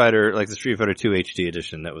Street Fighter 2 HD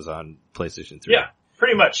edition that was on PlayStation 3. Yeah,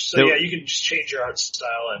 pretty much. So you can just change your art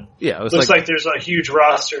style, and it was looks like there's a huge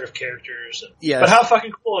roster of characters. But how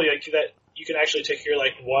fucking cool that you can actually take your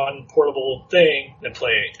like one portable thing and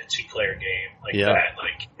play a 2-player game like that.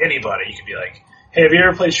 Like anybody, you could be like, hey, have you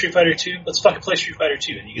ever played Street Fighter 2? Let's fucking play Street Fighter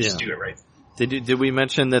 2, and you can just do it right. Did we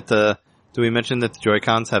mention that the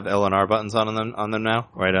Joy-Cons have L and R buttons on them now?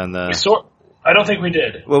 Right on the. I don't think we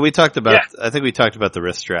did. Well, we talked about. Yeah. I think we talked about the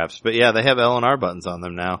wrist straps, but yeah, they have L and R buttons on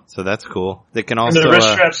them now, so that's cool. They can also. And the wrist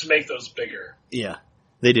straps make those bigger. Yeah,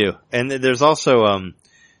 they do. And there's also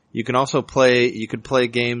you could play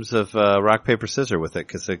games of rock paper scissors with it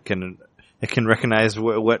because it can recognize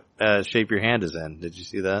what shape your hand is in. Did you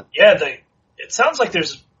see that? Yeah, it sounds like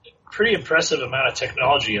there's a pretty impressive amount of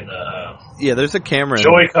technology in the there's a camera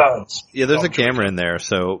Joy-Cons. Yeah, there's a camera in there,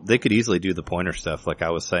 so they could easily do the pointer stuff like I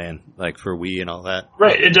was saying, like for Wii and all that.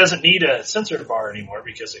 Right, it doesn't need a sensor bar anymore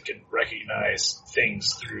because it can recognize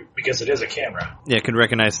things because it is a camera. Yeah, it can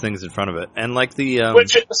recognize things in front of it. And like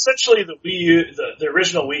which essentially the Wii U, the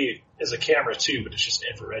original Wii is a camera too, but it's just an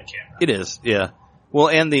infrared camera. It is, yeah. Well,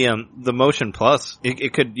 and the Motion Plus, you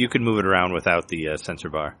could move it around without the sensor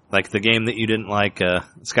bar. Like the game that you didn't like,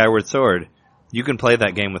 Skyward Sword, you can play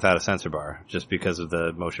that game without a sensor bar just because of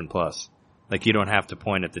the Motion Plus. Like you don't have to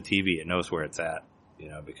point at the TV; it knows where it's at,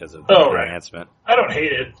 because of the enhancement. I don't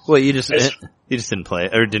hate it. Well, you just didn't play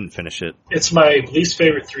it or didn't finish it. It's my least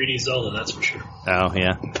favorite 3D Zelda, that's for sure. Oh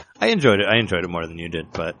yeah, I enjoyed it. I enjoyed it more than you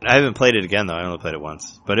did, but I haven't played it again though. I only played it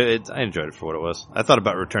once, but I enjoyed it for what it was. I thought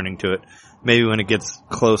about returning to it. Maybe when it gets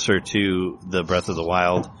closer to the Breath of the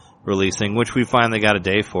Wild releasing, which we finally got a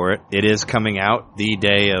day for it. It is coming out the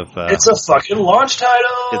day of... it's a fucking launch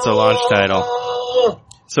title! It's a launch title.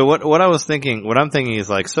 So what I'm thinking is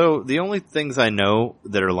like, so the only things I know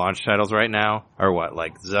that are launch titles right now are what?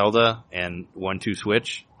 Like Zelda and 1-2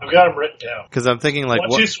 Switch? I've got them written down. Because I'm thinking like...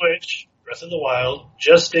 1-2 Switch, Breath of the Wild,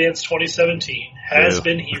 Just Dance 2017, Has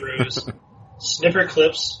Been Heroes, Snipper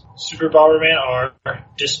Clips, Super Bomberman R,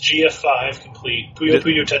 Disgaea 5 complete, Puyo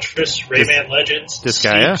Puyo Tetris, Rayman Legends,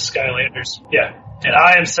 Disgaea? Skylanders, yeah, and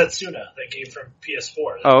I Am Setsuna, that game from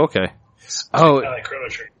PS4. Oh, okay. Kind of like Chrono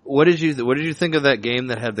Trigger. What did you think of that game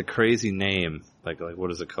that had the crazy name? Like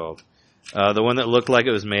what is it called? The one that looked like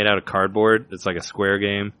it was made out of cardboard. It's like a square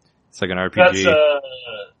game. It's like an RPG. That's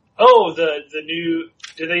Oh, the new.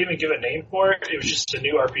 Did they even give a name for it? It was just a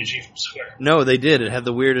new RPG from Square. No, they did. It had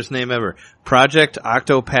the weirdest name ever. Project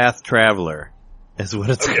Octopath Traveler is what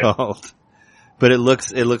it's called. But it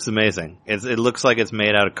looks amazing. It looks like it's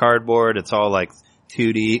made out of cardboard. It's all like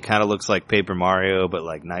 2D. Kind of looks like Paper Mario, but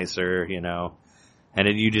like nicer, you know. And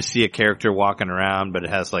you just see a character walking around, but it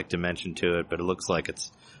has like dimension to it. But it looks like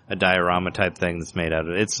it's a diorama type thing that's made out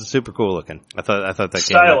of it. It's super cool looking. I thought that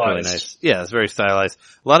game looked really nice. Yeah, it's very stylized.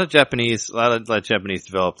 A lot of Japanese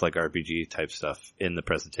developed like RPG type stuff in the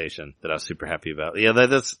presentation that I was super happy about. Yeah,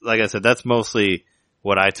 that's like I said, that's mostly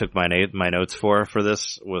what I took my notes for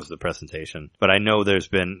this was the presentation. But I know they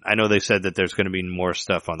said that there's going to be more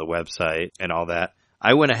stuff on the website and all that.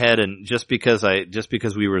 I went ahead and just because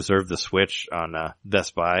we reserved the Switch on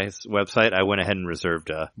Best Buy's website, I went ahead and reserved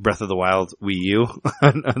Breath of the Wild Wii U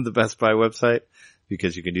on the Best Buy website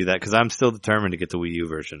because you can do that. Because I'm still determined to get the Wii U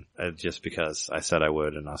version, just because I said I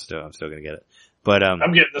would, and I'm still going to get it. But I'm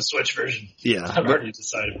getting the Switch version. Yeah, I've already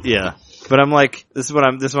decided. Yeah, but I'm like, this is what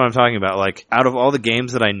I'm talking about. Like, out of all the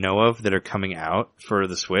games that I know of that are coming out for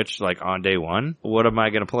the Switch, like on day one, what am I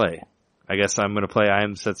going to play? I guess I'm gonna play I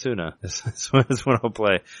Am Setsuna. That's what I'll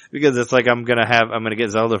play. Because it's like I'm gonna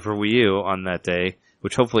get Zelda for Wii U on that day,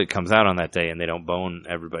 which hopefully it comes out on that day and they don't bone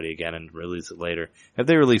everybody again and release it later. If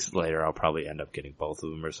they release it later, I'll probably end up getting both of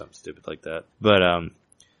them or something stupid like that. But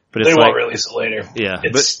it's they won't release it later. Yeah.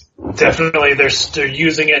 It's definitely, they're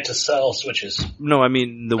using it to sell Switches. No, I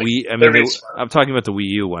mean I'm talking about the Wii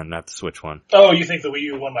U one, not the Switch one. Oh, you think the Wii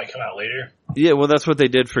U one might come out later? Yeah, well that's what they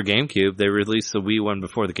did for GameCube. They released the Wii one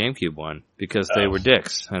before the GameCube one because they were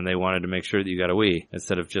dicks and they wanted to make sure that you got a Wii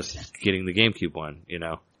instead of just getting the GameCube one, you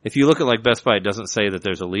know. If you look at like Best Buy, it doesn't say that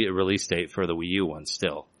there's a release date for the Wii U one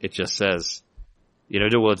still. It just says, you know,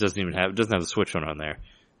 well it doesn't have the Switch one on there.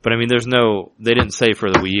 But I mean, they didn't say for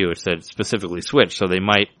the Wii U, it said specifically Switch, so they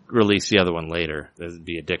might release the other one later. They'd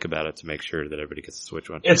be a dick about it to make sure that everybody gets the Switch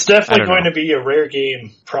one. It's definitely going to be a rare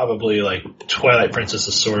game, probably like Twilight Princess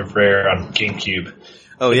is sort of rare on GameCube.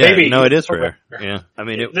 Oh yeah, no, it is rare. Yeah, I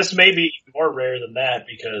mean, this may be more rare than that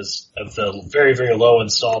because of the very, very low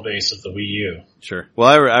install base of the Wii U. Sure. Well,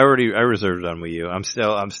 I reserved it on Wii U.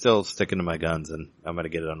 I'm still sticking to my guns, and I'm going to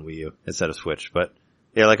get it on Wii U instead of Switch, but.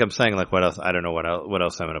 Yeah, like I'm saying, like what else? I don't know what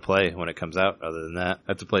else I'm gonna play when it comes out. Other than that,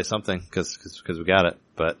 I have to play something because we got it.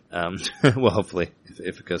 But well, hopefully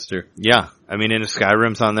if it goes through. Yeah, I mean, if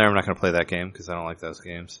Skyrim's on there, I'm not gonna play that game because I don't like those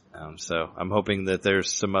games. So I'm hoping that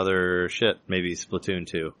there's some other shit, maybe Splatoon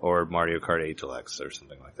 2 or Mario Kart 8 Deluxe or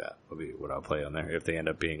something like that. Will be what I'll play on there if they end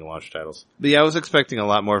up being launch titles. But yeah, I was expecting a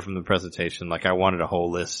lot more from the presentation. Like I wanted a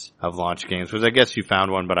whole list of launch games, which I guess you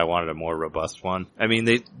found one, but I wanted a more robust one. I mean,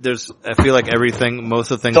 I feel like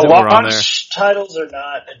most of the things that were on there. The launch titles are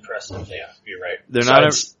not impressive. Yeah, you're right.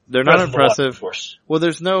 They're not impressive. Well,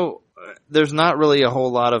 there's not really a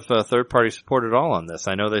whole lot of third party support at all on this.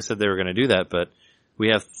 I know they said they were going to do that, but we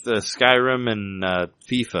have Skyrim and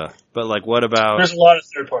FIFA. But like, what about? There's a lot of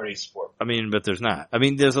third party support. I mean, but there's not. I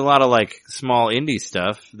mean, there's a lot of like small indie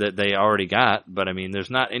stuff that they already got, but I mean, there's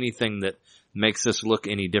not anything that makes this look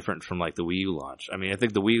any different from like the Wii U launch. I mean, I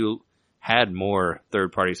think the Wii U had more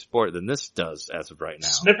third-party support than this does as of right now.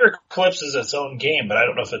 Snipper Clips is its own game, but I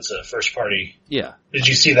don't know if it's a first-party. Yeah. Did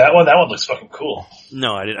you see that one? That one looks fucking cool.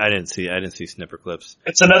 No, I didn't see Snipper Clips.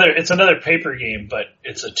 It's another paper game, but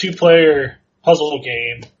it's a 2-player puzzle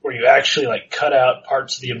game where you actually like cut out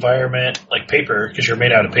parts of the environment like paper because you're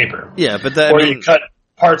made out of paper. Yeah, but you cut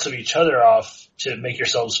parts of each other off to make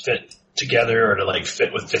yourselves fit together or to like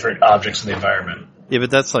fit with different objects in the environment. Yeah,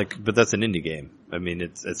 but that's an indie game. I mean,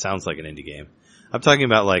 it sounds like an indie game. I'm talking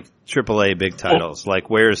about like AAA big titles. Like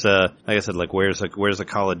where's a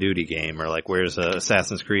Call of Duty game or like where's a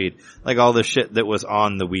Assassin's Creed? Like all the shit that was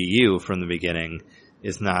on the Wii U from the beginning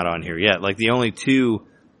is not on here yet. Like the only two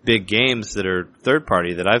big games that are third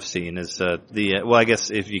party that I've seen is I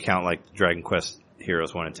guess if you count like Dragon Quest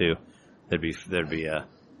Heroes 1 and 2, there'd be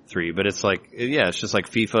 3, but it's like it's just like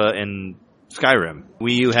FIFA and Skyrim.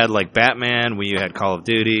 Wii U had like Batman, Wii U had Call of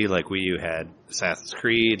Duty, like Wii U had Assassin's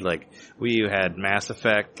Creed, like Wii U had Mass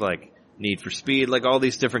Effect, like Need for Speed, like all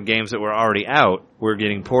these different games that were already out were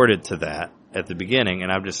getting ported to that at the beginning,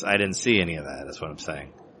 and I didn't see any of that, that's what I'm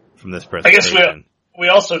saying, from this presentation. I guess we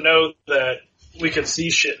also know that we could see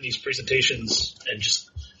shit in these presentations and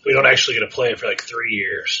just, we don't actually get to play it for like 3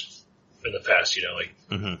 years in the past, you know, like,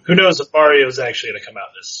 Who knows if Mario is actually going to come out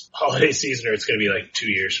this holiday season or it's going to be like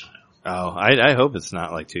 2 years from now. Oh, I hope it's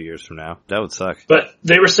not like 2 years from now. That would suck. But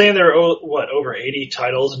they were saying there are, over 80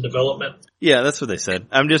 titles in development? Yeah, that's what they said.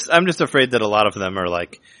 I'm just afraid that a lot of them are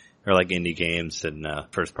like indie games and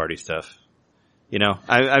first party stuff. You know,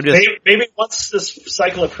 I'm just maybe once this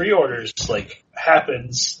cycle of pre-orders like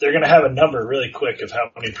happens, they're going to have a number really quick of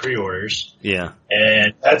how many pre-orders. Yeah,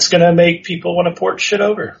 and that's going to make people want to port shit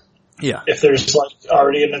over. Yeah, if there's like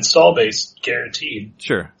already an install base guaranteed.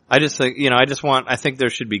 Sure, I just think I think there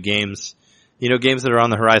should be games, games that are on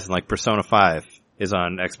the horizon, like Persona 5 is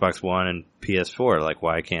on Xbox One and PS4. Like,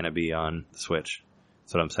 why can't it be on the Switch?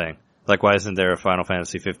 That's what I'm saying. Like, why isn't there a Final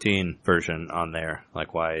Fantasy 15 version on there?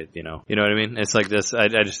 Like, why, you know what I mean? It's like this, I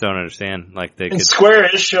just don't understand. Like,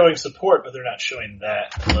 Square is showing support, but they're not showing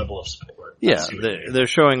that level of support. Yeah, they're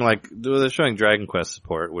showing Dragon Quest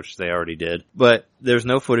support, which they already did. But there's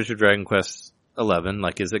no footage of Dragon Quest 11.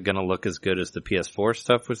 Like, is it gonna look as good as the PS4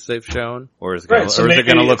 stuff which they've shown? Or is it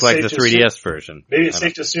gonna look like the 3DS version? Maybe it's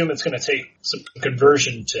safe to assume it's gonna take some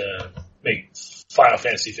conversion to make Final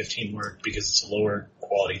Fantasy 15 work because it's a lower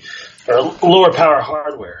quality or lower power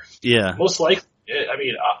hardware. Yeah, most likely. I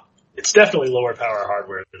mean, it's definitely lower power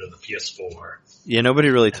hardware than the PS4. Yeah, nobody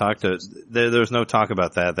really talked to. There was no talk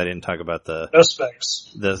about that. They didn't talk about those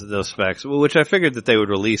specs. Those specs, which I figured that they would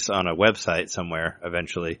release on a website somewhere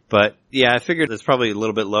eventually. But yeah, I figured it's probably a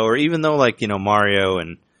little bit lower. Even though Mario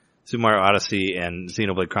and Super Mario Odyssey and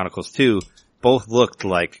Xenoblade Chronicles 2 both looked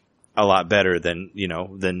like a lot better than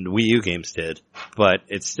Wii U games did, but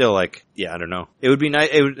it's still I don't know. It would be nice.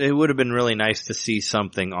 It would have been really nice to see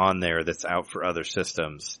something on there that's out for other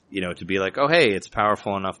systems, to be like, oh hey, it's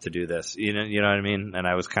powerful enough to do this. You know what I mean? And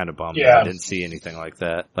I was kind of bummed that I didn't see anything like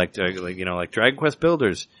that. Like Dragon Quest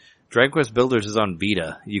Builders. Dragon Quest Builders is on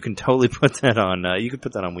Vita. You can totally put that on, you could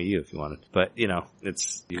put that on Wii U if you wanted. But, you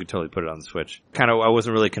could totally put it on the Switch. I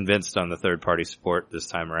wasn't really convinced on the third party support this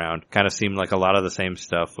time around. Kind of seemed like a lot of the same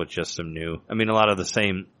stuff with just some new,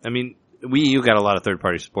 Wii U got a lot of third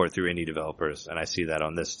party support through indie developers, and I see that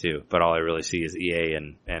on this too. But all I really see is EA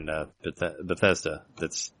and Bethesda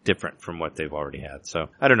that's different from what they've already had. So,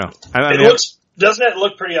 I don't know. Doesn't it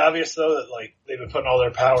look pretty obvious though that they've been putting all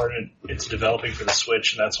their power into developing for the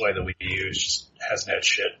Switch, and that's why the Wii U just hasn't had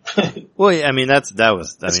shit? Well, yeah, that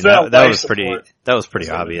was pretty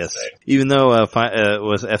obvious. Even though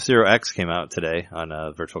was F-Zero X came out today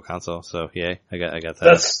on Virtual Console, so yay, I got that.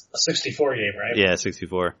 That's a 64 game, right? Yeah,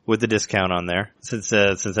 64 with the discount on there. Since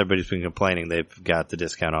everybody's been complaining, they've got the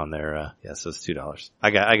discount on there. So it's $2.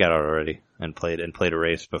 I got it already and played a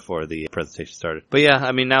race before the presentation started. But yeah,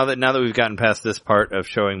 now that we've gotten past this part of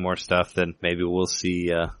showing more stuff, then maybe we'll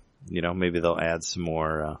see. Maybe they'll add some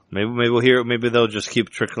more. Maybe we'll hear. Maybe they'll just keep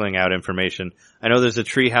trickling out information. I know there's a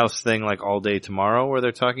Treehouse thing all day tomorrow where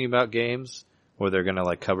they're talking about games, where they're going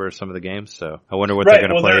to cover some of the games. So I wonder what they're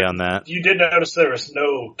going to play on that. You did notice there was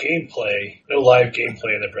no live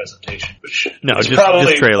gameplay in the presentation, which is just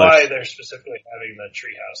probably trailers. why they're specifically having the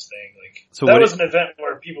Treehouse thing. So that was an event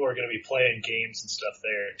where people were going to be playing games and stuff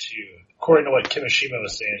there too. According to what Kimishima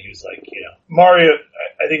was saying, he was Mario,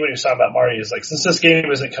 I think when he was talking about Mario, he was since this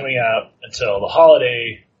game isn't coming out until the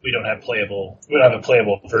holiday, we don't have a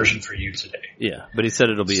playable version for you today. Yeah, but he said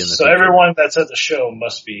it'll be in the So future. Everyone that's at the show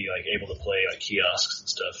must be able to play kiosks and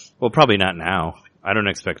stuff. Well, probably not now. I don't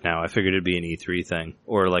expect now. I figured it'd be an E3 thing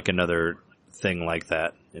or another thing like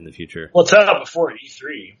that in the future. Well, it's out before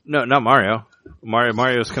E3. No, not Mario.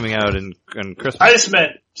 Mario's coming out in Christmas. I just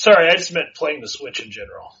meant playing the Switch in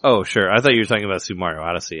general. Oh, sure. I thought you were talking about Super Mario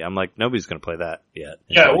Odyssey. I'm like, nobody's going to play that yet.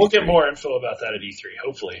 Yeah, we'll get more info about that at E3,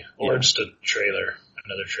 hopefully. Or just another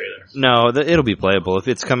trailer. No, it'll be playable. If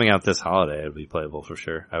it's coming out this holiday, it'll be playable for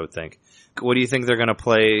sure, I would think. What do you think they're going to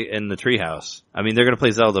play in the Treehouse? They're going to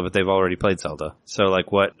play Zelda, but they've already played Zelda. So,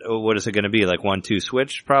 what is it going to be? 1-2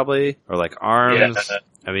 Switch, probably? Or ARMS? Yeah.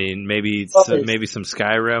 Maybe some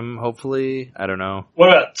Skyrim, hopefully. I don't know. What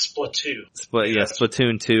about Splatoon?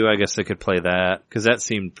 Splatoon 2, I guess they could play that. Cause that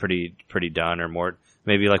seemed pretty done or more,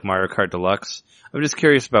 maybe Mario Kart Deluxe. I'm just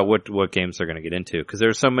curious about what games they're going to get into. Cause there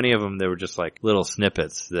were so many of them that were just little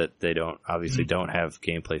snippets that they don't have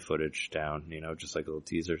gameplay footage down, just little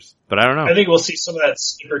teasers. But I don't know. I think we'll see some of that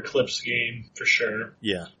Sniper Clips game for sure.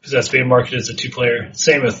 Yeah. Cause that's being marketed as a 2-player.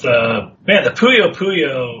 Same with, the Puyo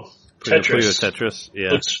Puyo Tetris.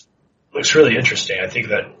 Yeah. Looks really interesting. I think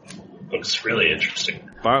that looks really interesting.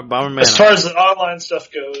 Bomberman. As far as the online stuff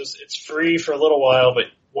goes, it's free for a little while, but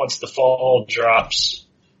once the fall drops,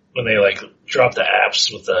 when they drop the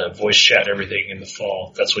apps with the voice chat and everything in the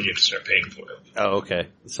fall, that's when you have to start paying for it. Oh, okay.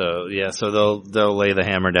 So they'll lay the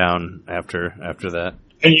hammer down after that.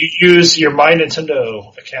 And you use your My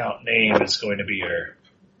Nintendo account name is going to be your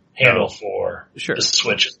handle for the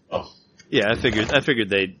Switch as well. Yeah, I figured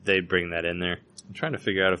they'd bring that in there. I'm trying to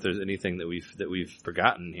figure out if there's anything that we've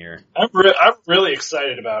forgotten here. I'm really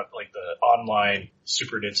excited about the online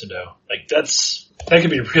Super Nintendo. That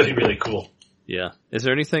could be really, really cool. Yeah. Is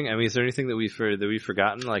there anything that we've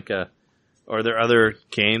forgotten? Like, are there other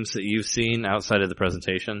games that you've seen outside of the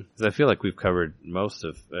presentation? Because I feel like we've covered most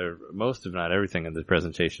of not everything in the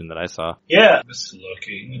presentation that I saw. Yeah. Just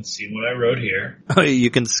looking and seeing what I wrote here. Oh, you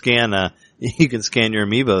can scan your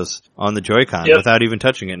amiibos on the Joy-Con without even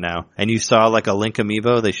touching it now. And you saw like a Link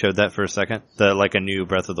amiibo. They showed that for a second. Like a new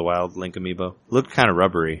Breath of the Wild Link amiibo. Looked kind of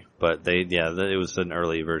rubbery, but it was an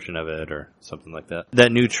early version of it or something like that.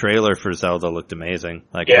 That new trailer for Zelda looked amazing.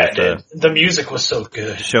 Like, the music was so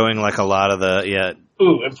good. Showing like a lot of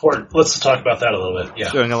Ooh, important. Let's talk about that a little bit. Yeah.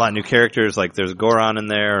 Showing a lot of new characters, like there's Goron in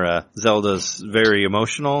there. Zelda's very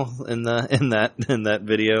emotional in that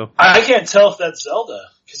video. I can't tell if that's Zelda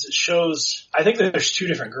because it shows. I think there's two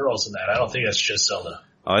different girls in that. I don't think that's just Zelda.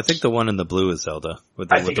 Oh, I think the one in the blue is Zelda with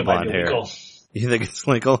the blonde hair. You think it's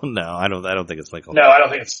Linkle? No, I don't think it's Linkle. No, I don't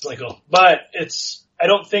think it's Linkle. But I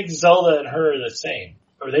don't think Zelda and her are the same.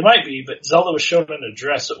 Or they might be, but Zelda was shown in a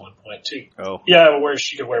dress at one point too. Oh. Yeah, where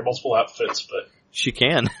she could wear multiple outfits, but she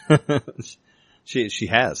can. she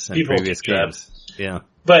has in previous games. Yeah.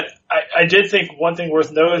 But I did think one thing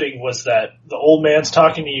worth noting was that the old man's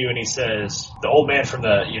talking to you and he says, the old man from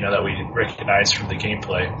that we recognized from the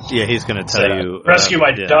gameplay. Yeah, he's gonna tell you. Rescue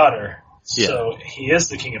my daughter. Yeah. So he is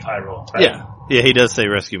the King of Hyrule, right? Yeah. Yeah, he does say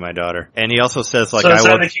rescue my daughter. And he also says like, so is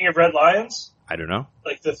that the King of Red Lions? I don't know.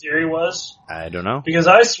 Like the theory was? I don't know. Because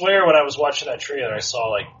I swear when I was watching that trailer, I saw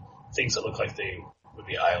like things that looked like they would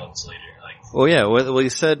be islands later. Like, well, yeah. Well,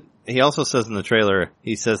 he also says in the trailer,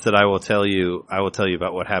 he says that I will tell you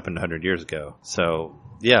about what happened 100 years ago. So,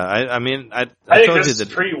 yeah, I think this is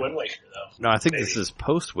pre-Wind Waker, though. No, I think this is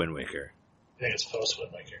post-Wind Waker. I think it's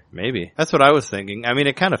post-Wind Waker. Maybe. That's what I was thinking. I mean,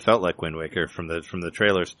 it kind of felt like Wind Waker from the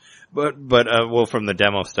trailers. But from the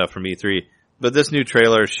demo stuff from E3. But this new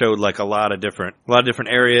trailer showed like a lot of different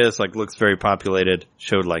areas, like looks very populated,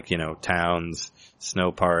 showed like, towns,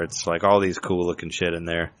 snow parts, like all these cool looking shit in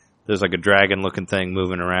there. There's like a dragon looking thing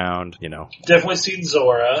moving around, Definitely seen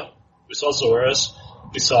Zora. We saw Zoras.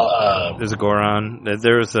 We saw, there's a Goron.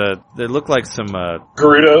 There looked like some,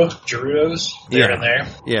 Gerudos. They're in there.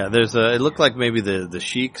 Yeah, it looked like maybe the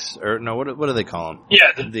Sheiks, or no, what do they call them?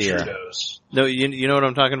 Yeah, the Gerudos. No, you know what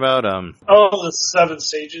I'm talking about? The 7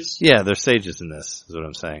 sages? Yeah, there's sages in this, is what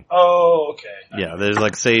I'm saying. Oh, okay. Yeah, there's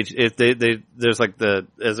like sage, there's like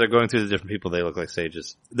as they're going through the different people, they look like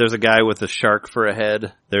sages. There's a guy with a shark for a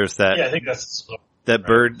head. There's that. Yeah, I think that's that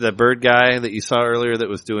bird guy that you saw earlier that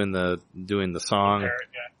was doing the song.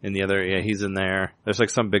 In the other, yeah, he's in there. There's like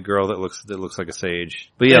some big girl that looks like a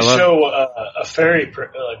sage. But yeah, they show a fairy,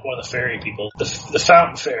 like one of the fairy people, the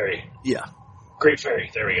fountain fairy. Yeah, Great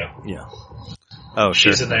Fairy. There we go. Yeah. Oh,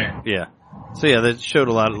 she's in there. Yeah. So yeah, that showed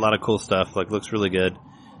a lot of cool stuff. Like, looks really good.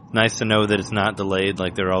 Nice to know that it's not delayed.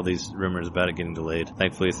 Like, there are all these rumors about it getting delayed.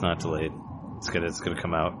 Thankfully, it's not delayed. It's gonna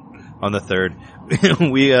come out on the 3rd.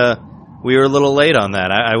 We were a little late on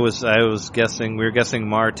that. I was guessing, we were guessing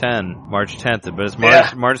March 10th, but it's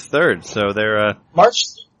March 3rd. So they're, March,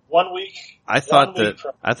 1 week. I thought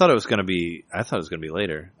it was gonna be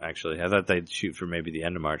later, actually. I thought they'd shoot for maybe the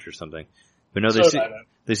end of March or something. But no,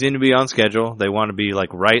 they seem to be on schedule. They want to be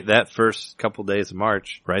like right that first couple days of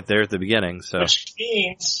March, right there at the beginning. So, which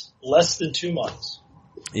means less than 2 months.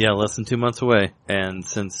 Yeah, less than 2 months away. And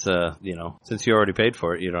since you already paid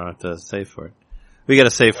for it, you don't have to save for it. We got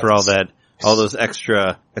to save for all those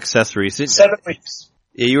extra accessories. 7 weeks.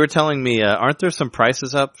 Yeah, you were telling me, aren't there some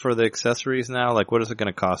prices up for the accessories now? Like, what is it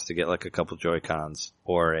going to cost to get like a couple Joy-Cons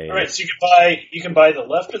or a? All right, so you can buy the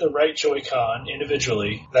left or the right Joy-Con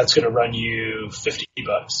individually. That's going to run you $50.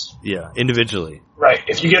 Yeah, individually. Right.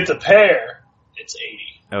 If you get the pair, it's $80.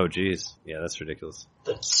 Oh, geez. Yeah, that's ridiculous.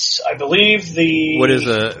 I believe the. If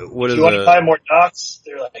you want to buy more docks,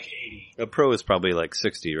 they're like $80. A Pro is probably like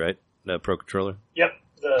 $60, right? The Pro controller. Yep.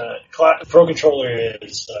 The Pro controller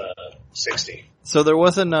is $60. So there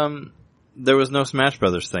was no Smash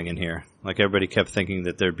Brothers thing in here. Like, everybody kept thinking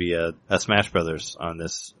that there'd be a Smash Brothers on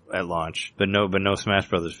this at launch, but no Smash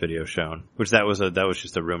Brothers video shown. Which that was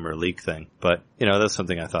just a rumor leak thing. But that's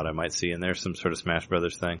something I thought I might see in there, some sort of Smash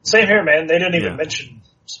Brothers thing. Same here, man. They didn't even mention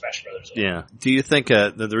Smash Brothers. Yeah. Do you think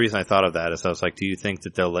the reason I thought of that is I was like, do you think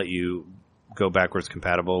that they'll let you go backwards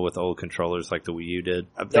compatible with old controllers like the Wii U did?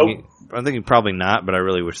 I'm thinking probably not, but I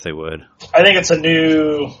really wish they would. I think it's a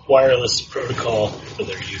new wireless protocol that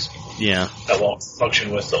they're using. Yeah. That won't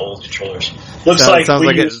function with the old controllers. Sounds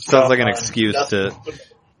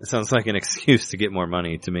like an excuse to get more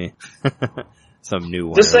money to me. Some new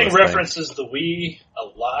one. This thing references the Wii a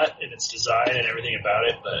lot in its design and everything about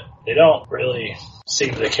it, but they don't really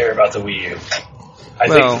seem to care about the Wii U. I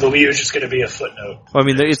think the Wii U is just going to be a footnote. Well, I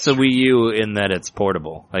mean, it's the Wii U in that it's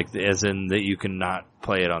portable, like as in that you can not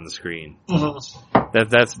play it on the screen. Mm-hmm.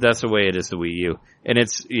 That's the way it is the Wii U, and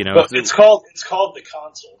it's But it's called the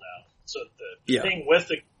console now. So the thing with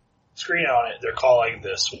the screen on it, they're calling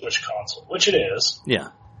the Switch console, which it is. Yeah.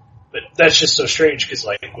 But that's just so strange because,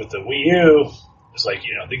 like, with the Wii U, it's like,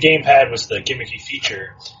 the gamepad was the gimmicky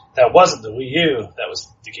feature. That wasn't the Wii U. That was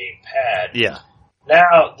the gamepad. Yeah.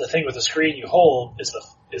 Now the thing with the screen you hold is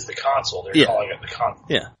the console. They're calling it the console.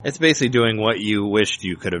 Yeah. It's basically doing what you wished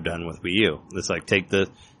you could have done with Wii U. It's like take the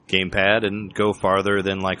gamepad and go farther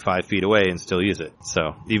than like 5 feet away and still use it.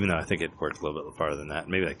 So even though I think it worked a little bit farther than that,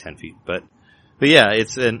 maybe like 10 feet, but yeah,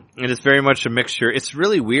 it's very much a mixture. It's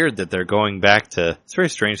really weird that they're going back to, it's very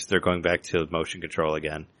strange that they're going back to motion control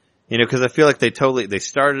again. Cause I feel like they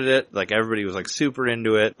started it, like everybody was like super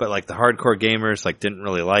into it, but like the hardcore gamers like didn't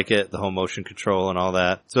really like it, the whole motion control and all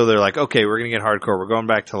that. So they're like, okay, we're gonna get hardcore, we're going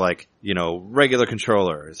back to like, regular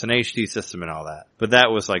controller, it's an HD system and all that. But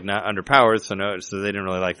that was like not underpowered, so they didn't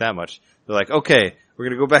really like that much. They're like, okay, we're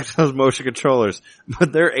gonna go back to those motion controllers,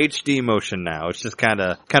 but they're HD motion now. It's just kind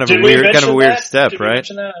of a weird step, right?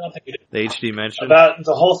 Mention that? I don't think we did. The HD mention about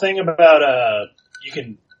the whole thing about you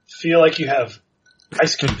can feel like you have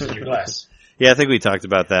ice cubes in your glass. Yeah, I think we talked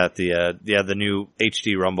about that. The new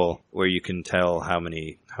HD Rumble where you can tell how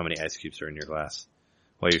many ice cubes are in your glass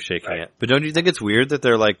while you're shaking it. But don't you think it's weird that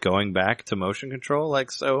they're like going back to motion control like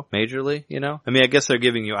so majorly, I mean, I guess they're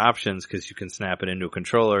giving you options because you can snap it into a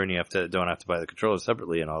controller and you don't have to buy the controller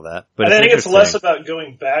separately and all that. But I think it's less about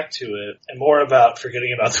going back to it and more about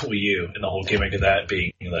forgetting about the Wii U and the whole gimmick of that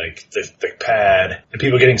being like the pad and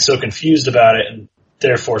people getting so confused about it and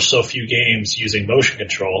therefore so few games using motion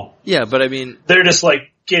control. Yeah, but I mean, they're just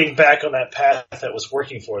like getting back on that path that was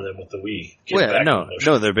working for them with the Wii.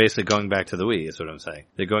 No, they're basically going back to the Wii is what I'm saying.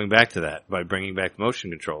 They're going back to that by bringing back motion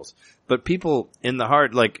controls. But people in the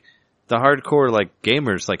hardcore like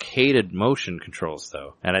gamers like hated motion controls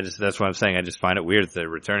though. And that's what I'm saying. I just find it weird that they're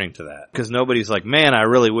returning to that. Cause nobody's like, man, I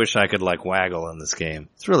really wish I could like waggle in this game.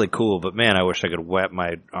 It's really cool, but man, I wish I could wrap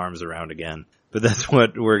my arms around again. But that's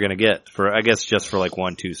what we're gonna get for, I guess, just for like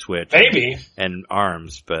 1-2 switch. Maybe. And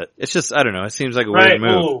arms, but it's just, I don't know, it seems like a weird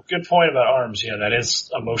move. Ooh, good point about arms. Yeah, that is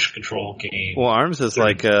a motion control game. Well, arms is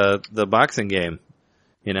like, the boxing game.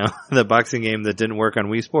 The boxing game that didn't work on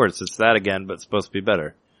Wii Sports. It's that again, but it's supposed to be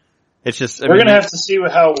better. It's just, we're gonna have to see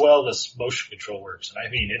how well this motion control works. And I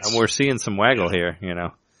mean, and we're seeing some waggle here,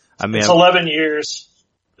 I mean, it's 11 years.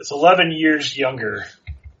 It's 11 years younger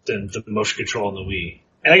than the motion control in the Wii.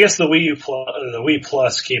 And I guess the Wii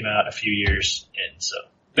Plus came out a few years in, so.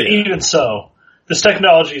 But even so, this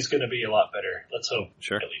technology is going to be a lot better. Let's hope,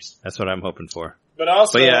 at least. That's what I'm hoping for. But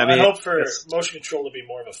also, I hope for motion control to be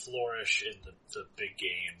more of a flourish in the big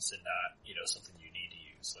games and not, something you need to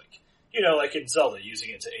use. Like in Zelda,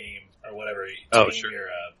 using it to aim or whatever, to aim your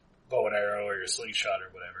bow and arrow or your slingshot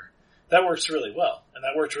or whatever. That works really well. And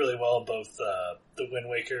that worked really well in both the Wind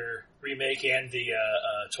Waker remake and the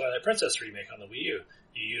Twilight Princess remake on the Wii U.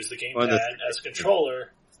 You use the gamepad as a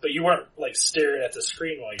controller, but you weren't like staring at the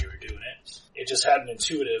screen while you were doing it. It just had an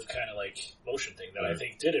intuitive kind of like motion thing that I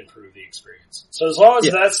think did improve the experience. So as long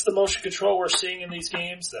as that's the motion control we're seeing in these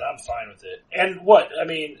games, then I'm fine with it. And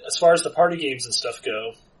as far as the party games and stuff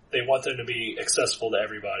go, they want them to be accessible to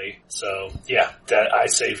everybody. So that I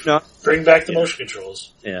say bring back the motion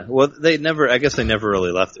controls. Yeah. Well, I guess they never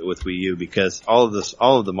really left it with Wii U because all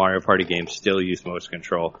of the Mario Party games still use motion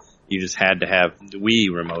control. You just had to have Wii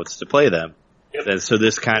remotes to play them. Yep. So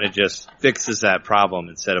this kind of just fixes that problem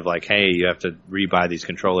instead of like, hey, you have to rebuy these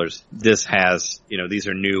controllers. This has, these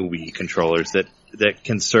are new Wii controllers that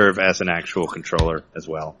can serve as an actual controller as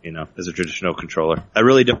well, as a traditional controller. I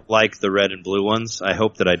really don't like the red and blue ones. I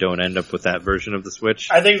hope that I don't end up with that version of the Switch.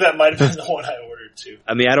 I think that might have been the one I ordered too.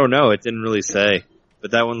 I mean, I don't know. It didn't really say.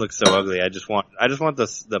 But that one looks so ugly. I just want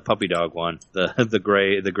the puppy dog one, the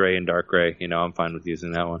gray and dark gray. I'm fine with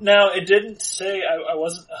using that one. Now it didn't say. I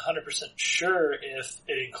wasn't 100% sure if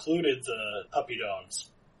it included the puppy dogs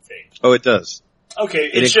thing. Oh, it does. Okay,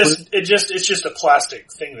 it's just a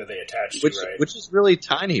plastic thing that they attach to, right? Which is really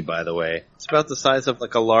tiny, by the way. It's about the size of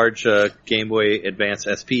like a large Game Boy Advance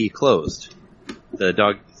SP closed. The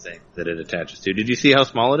dog thing that it attaches to. Did you see how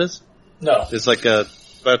small it is? No. It's like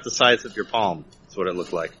about the size of your palm. That's what it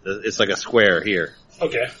looked like. It's like a square here.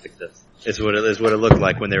 Okay. Like this. It's what it looked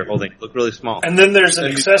like when they were holding it. It looked really small. And then there's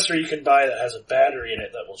an accessory you can buy that has a battery in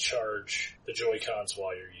it that will charge the Joy-Cons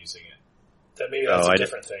while you're using it. That's a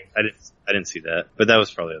different thing. I didn't see that, but that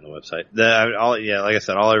was probably on the website. Like I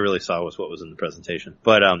said, all I really saw was what was in the presentation.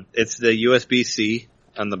 But it's the USB-C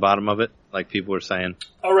on the bottom of it, like people were saying.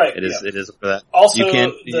 Oh, right. It is for that. Also,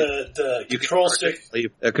 the control stick.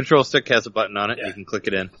 A control stick has a button on it. Yeah. You can click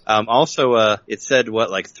it in. Also, it said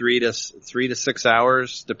like 3 to 6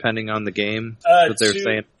 hours, depending on the game. That's what they were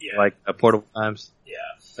saying. Yeah. Like portable times. Yeah.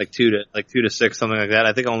 Like 2 to 6, something like that.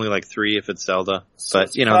 I think only like 3 if it's Zelda. So but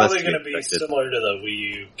it's that's probably going to be similar to the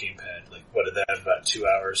Wii U gamepad. Like, what did that have? About 2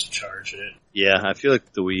 hours to charge it. Yeah, I feel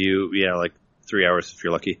like the Wii U, like 3 hours if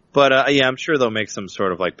you're lucky. But I'm sure they'll make some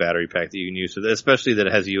sort of like battery pack that you can use with it, especially that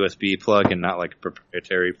it has a USB plug and not like a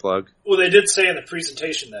proprietary plug. Well, they did say in the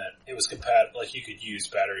presentation that it was compatible, like you could use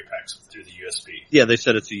battery packs through the USB. Yeah, they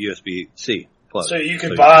said it's a USB-C plug. So you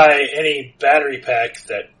could buy any battery pack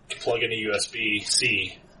that can plug into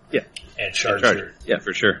USB-C. Yeah. And charge it. Yeah,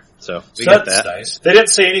 for sure. So we that's got that. Nice. They didn't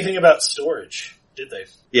say anything about storage, did they?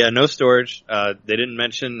 Yeah, no storage. They didn't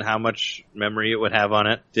mention how much memory it would have on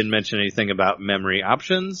it. Didn't mention anything about memory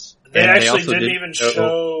options. They actually didn't even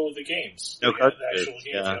show the games. No cartridges. The actual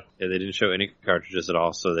games. Yeah, they didn't show any cartridges at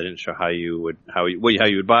all, so they didn't show how you would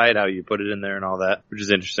buy it, how you put it in there and all that, which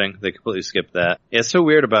is interesting. They completely skipped that. Yeah, it's so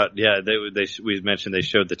weird about, we mentioned they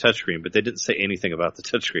showed the touchscreen, but they didn't say anything about the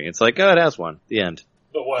touchscreen. It's like, it has one. The end.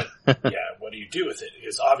 But what do you do with it?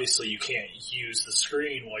 Because obviously you can't use the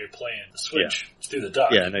screen while you're playing the Switch through the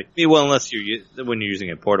dock. Yeah, unless when you're using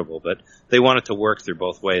it portable, but they want it to work through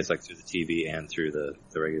both ways, like through the TV and through the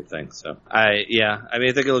regular thing. So I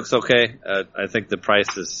think it looks okay. I think the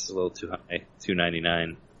price is a little too high,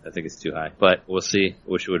 $299. I think it's too high, but we'll see.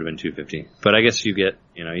 Wish it would have been $250. But I guess you get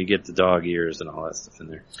the dog ears and all that stuff in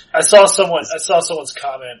there. I saw someone's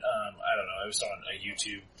comment. I don't know. It was on a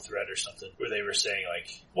YouTube thread or something where they were saying like,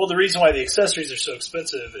 well, the reason why the accessories are so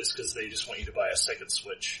expensive is because they just want you to buy a second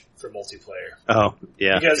Switch for multiplayer. Oh,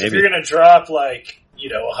 yeah. Because maybe. if you're going to drop like,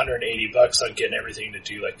 $180 on getting everything to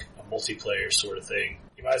do like a multiplayer sort of thing,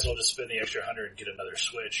 you might as well just spend the extra $100 and get another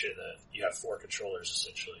Switch, and then you have 4 controllers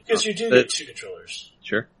essentially. Because you do get 2 controllers.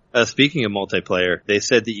 Sure. Speaking of multiplayer, they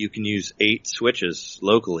said that you can use 8 Switches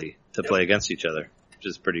locally to play against each other, which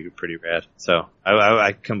is pretty rad. So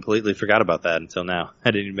I completely forgot about that until now.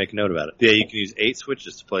 I didn't even make a note about it. Yeah, you can use 8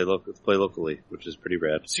 Switches to play locally, which is pretty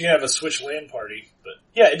rad. So you can have a Switch LAN party, but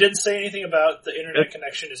yeah, it didn't say anything about the internet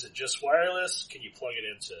connection. Is it just wireless? Can you plug it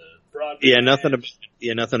into broadband?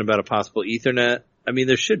 Yeah, nothing about a possible Ethernet. I mean,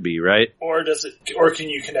 there should be, right? Or can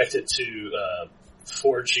you connect it to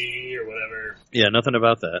 4G or whatever? Yeah, nothing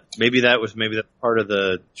about that. Maybe that's part of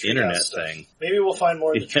the internet thing. Maybe we'll find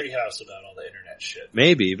more in the Treehouse about all the internet shit.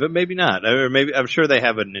 Maybe, but maybe not. Or maybe I'm sure they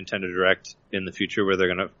have a Nintendo Direct in the future where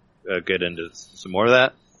they're going to get into some more of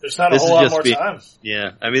that. There's not a whole lot more time.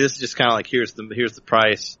 Yeah, I mean, this is just kind of like here's the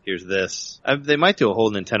price, here's this. They might do a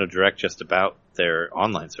whole Nintendo Direct just about their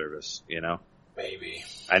online service. Maybe.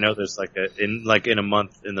 I know there's in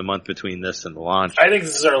the month between this and the launch. I think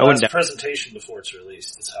this is our last presentation before it's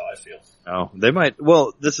released. That's how I feel. Oh, they might.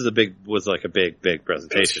 Well, this is a big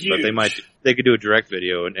presentation, but they could do a direct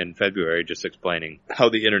video in February just explaining how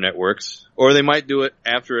the internet works, or they might do it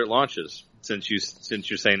after it launches. Since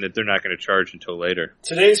you're saying that they're not going to charge until later.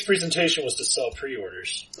 Today's presentation was to sell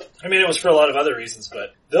pre-orders. I mean, it was for a lot of other reasons,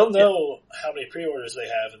 but they'll know how many pre-orders they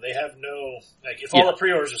have, and they have if all the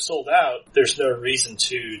pre-orders are sold out, there's no reason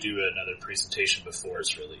to do another presentation before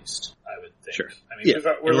it's released, I would think. Sure. I mean,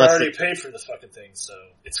 we've already paid for the fucking thing, so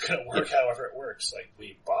it's going to work however it works. Like,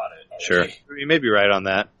 we bought it already. Sure. You may be right on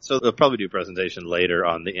that. So they'll probably do a presentation later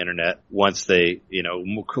on the internet once they,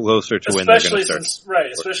 closer to when they're going to start.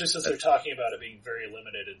 Especially since they're talking about it being very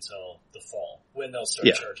limited until the fall, when they'll start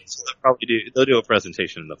charging for it. They'll do a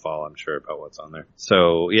presentation in the fall, I'm sure, about what's on there.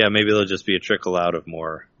 So, yeah, maybe there'll just be a trickle out of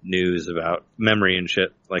more news about memory and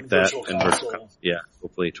shit like that. Yeah,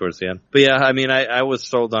 hopefully towards the end. But yeah, I mean, I was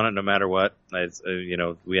sold on it no matter what. Jess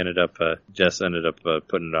ended up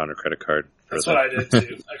putting it on her credit card. That's what I did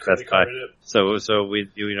too. I credit carded it. So we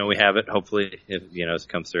have it, hopefully, if, as it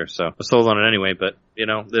comes through. So I was sold on it anyway, but,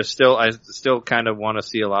 I still kind of want to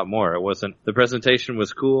see a lot more. The presentation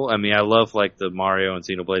was cool. I mean, I love the Mario and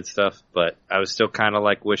Xenoblade stuff, but I was still kind of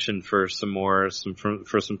wishing for some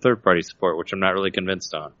third party support, which I'm not really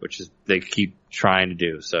convinced on, which is they keep trying to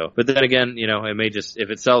do. So, but then again, it may just, if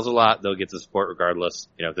it sells a lot, they'll get the support regardless,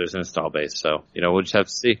 if there's an install base. So, we'll just have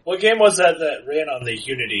to see. What game was that ran on the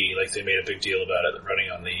Unity, they made a big deal about it, running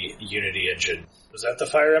on the Unity engine? Was that the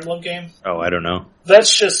Fire Emblem game? Oh, I don't know.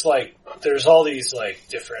 That's just there's all these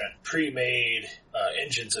different pre-made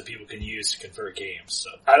engines that people can use to convert games. So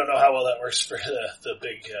I don't know how well that works for the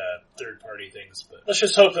big third-party things, but let's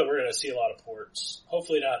just hope that we're going to see a lot of ports.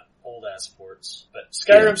 Hopefully not old-ass ports. But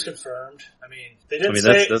Skyrim's confirmed. I mean, they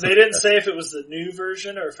didn't say if it was the new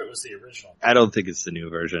version or if it was the original. I don't think it's the new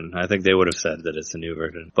version. I think they would have said that it's the new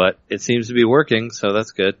version. But it seems to be working, so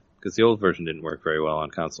that's good. Because the old version didn't work very well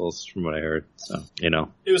on consoles, from what I heard. So, you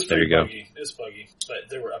know, it was pretty buggy. It was buggy, but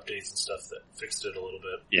there were updates and stuff that fixed it a little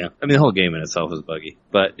bit. Yeah, I mean the whole game in itself is buggy,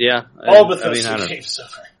 but yeah, all but those two games so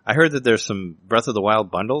far. I heard that there's some Breath of the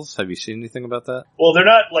Wild bundles. Have you seen anything about that? Well, they're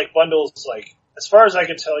not like bundles. Like as far as I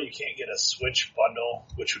can tell, you can't get a Switch bundle,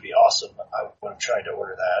 which would be awesome. I would have tried to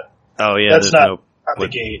order that. Oh yeah, that's not out the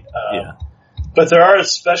gate. Yeah, but there are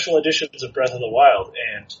special editions of Breath of the Wild,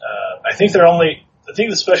 and I think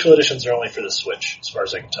the special editions are only for the Switch, as far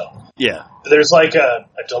as I can tell. Yeah. There's like a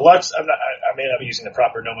deluxe, I may not be using the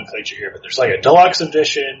proper nomenclature here, but there's like a deluxe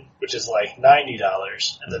edition, which is like $90,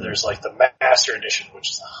 and then there's like the master edition, which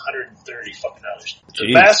is $130 fucking dollars.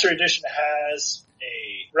 The master edition has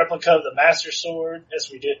a replica of the Master Sword,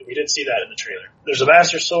 as we did see that in the trailer. There's a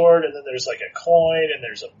Master Sword, and then there's like a coin, and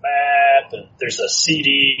there's a map, and there's a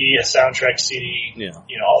CD, a soundtrack CD, you know,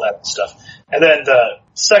 all that stuff. And then the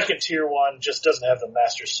second tier one just doesn't have the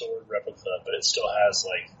Master Sword replica, but it still has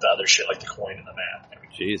like the other shit, like the coin and the map.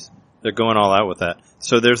 Jeez. They're going all out with that.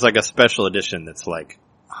 So there's like a special edition that's like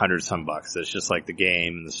 $100-some. It's just like the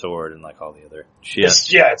game and the sword and like all the other shit.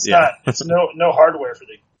 It's not, it's no hardware for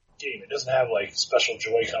the game. It doesn't have like special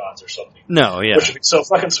Joy-Cons or something. No, yeah. Which would be so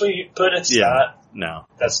fucking sweet, but it's not. No.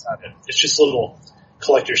 That's not it. It's just little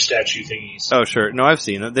collector statue thingies. Oh, sure. No, I've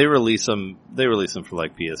seen it. They release them for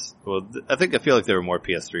like I feel like there were more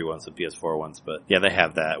PS3 ones than PS4 ones, but yeah, they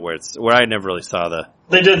have that where I never really saw the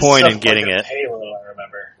point in getting it. Halo, I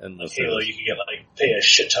remember. And like Halo, you could get like, pay a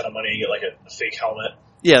shit ton of money and get like a fake helmet.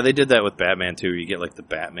 Yeah, they did that with Batman too. You get like the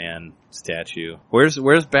Batman statue. Where's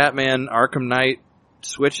Batman Arkham Knight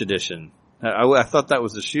Switch edition? I thought that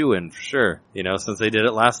was a shoe-in for sure, you know, since they did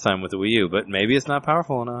it last time with the Wii U, but maybe it's not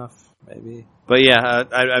powerful enough. Maybe. But yeah,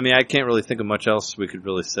 I mean, I can't really think of much else we could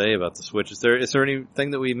really say about the Switch. Is there anything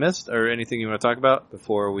that we missed or anything you want to talk about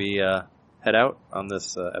before we head out on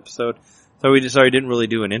this episode? So we didn't really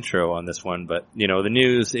do an intro on this one, but you know, the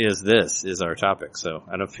news is our topic. So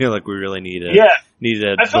I don't feel like we really need a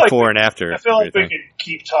before and after. I feel like we could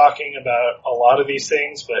keep talking about a lot of these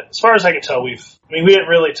things, but as far as I can tell, we didn't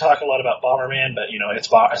really talk a lot about Bomberman, but you know, as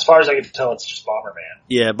far as I can tell, it's just Bomberman.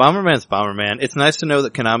 Yeah, Bomberman's Bomberman. It's nice to know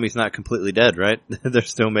that Konami's not completely dead, right? They're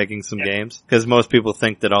still making some games, because most people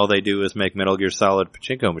think that all they do is make Metal Gear Solid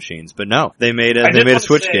pachinko machines, but no, they made a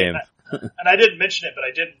Switch game. And I didn't mention it, but I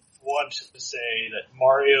did want to say that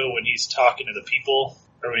Mario, when he's talking to the people,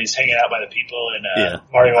 or when he's hanging out by the people in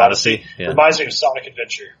Mario Odyssey, reminds me of Sonic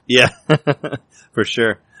Adventure. Yeah, for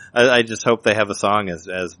sure. I just hope they have a song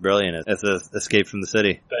as brilliant as Escape from the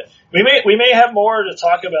City. But we may have more to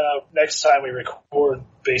talk about next time we record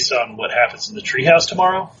based on what happens in the treehouse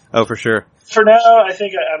tomorrow. Oh, for sure. For now, I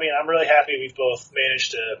think, I'm really happy we've both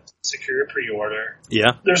managed to secure a pre-order.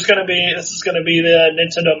 Yeah. This is going to be the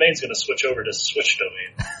Nintendo domain's going to switch over to Switch domain.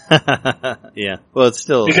 Yeah. Well, it's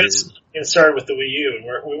still... Because it started with the Wii U, and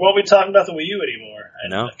we won't be talking about the Wii U anymore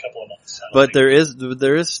in a couple of months. But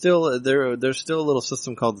there's still a little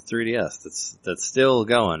system called the 3DS that's still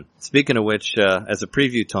going. Speaking of which, as a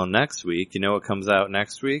preview till next week, you know what comes out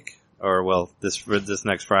next week? Or, well, this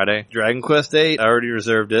next Friday. Dragon Quest VIII. I already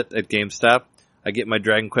reserved it at GameStop. I get my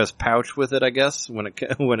Dragon Quest pouch with it, I guess, when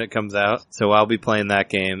it comes out. So I'll be playing that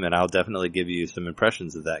game, and I'll definitely give you some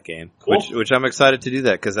impressions of that game. Cool. Which I'm excited to do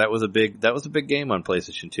that, because that was a big game on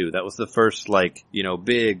PlayStation 2. That was the first,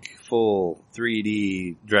 big, full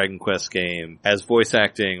 3D Dragon Quest game, has voice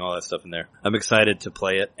acting, all that stuff in there. I'm excited to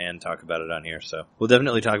play it and talk about it on here, so we'll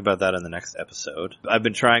definitely talk about that in the next episode. I've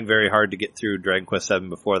been trying very hard to get through Dragon Quest VII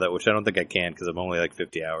before that, which I don't think I can, because I'm only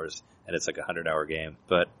 50 hours. And it's a 100-hour game.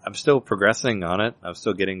 But I'm still progressing on it. I'm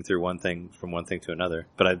still getting through from one thing to another.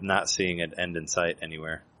 But I'm not seeing an end in sight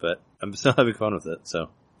anywhere. But I'm still having fun with it, so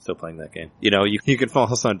still playing that game. You know, you can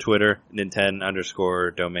follow us on Twitter,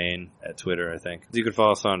 Nintendo_domain at Twitter, I think. You can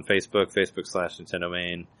follow us on Facebook,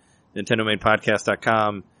 Facebook/NintendoMain,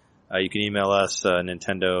 NintendoMainPodcast.com. You can email us,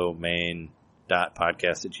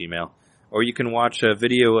 NintendoMain.podcast@gmail.com. Or you can watch a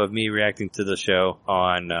video of me reacting to the show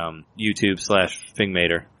on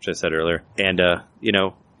YouTube/Fingmater, which I said earlier. And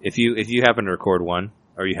if you happen to record one,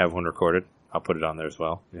 or you have one recorded, I'll put it on there as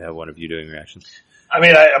well. You have one of you doing reactions. I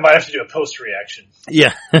might have to do a post reaction.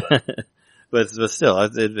 Yeah. But still,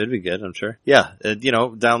 it'd be good, I'm sure. Yeah,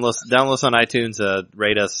 download us on iTunes,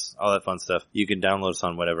 rate us, all that fun stuff. You can download us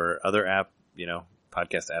on whatever other app,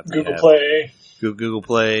 podcast app. Google Play. Google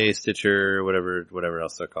Play, Stitcher, whatever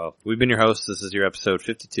else they're called. We've been your hosts. This is your episode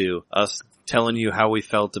 52. Us telling you how we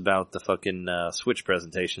felt about the fucking Switch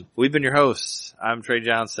presentation. We've been your hosts. I'm Trey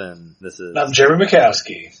Johnson. I'm Jeremy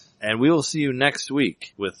Mikowski. And we will see you next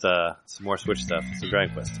week with some more Switch stuff, some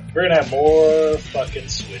Dragon Quest stuff. We're gonna have more fucking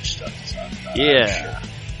Switch stuff to talk about. Yeah. Sure.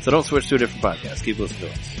 So don't switch to a different podcast. Keep listening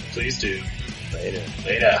to us. Please do. Later.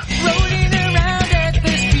 Later. Rolling around at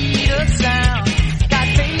the speed of sound.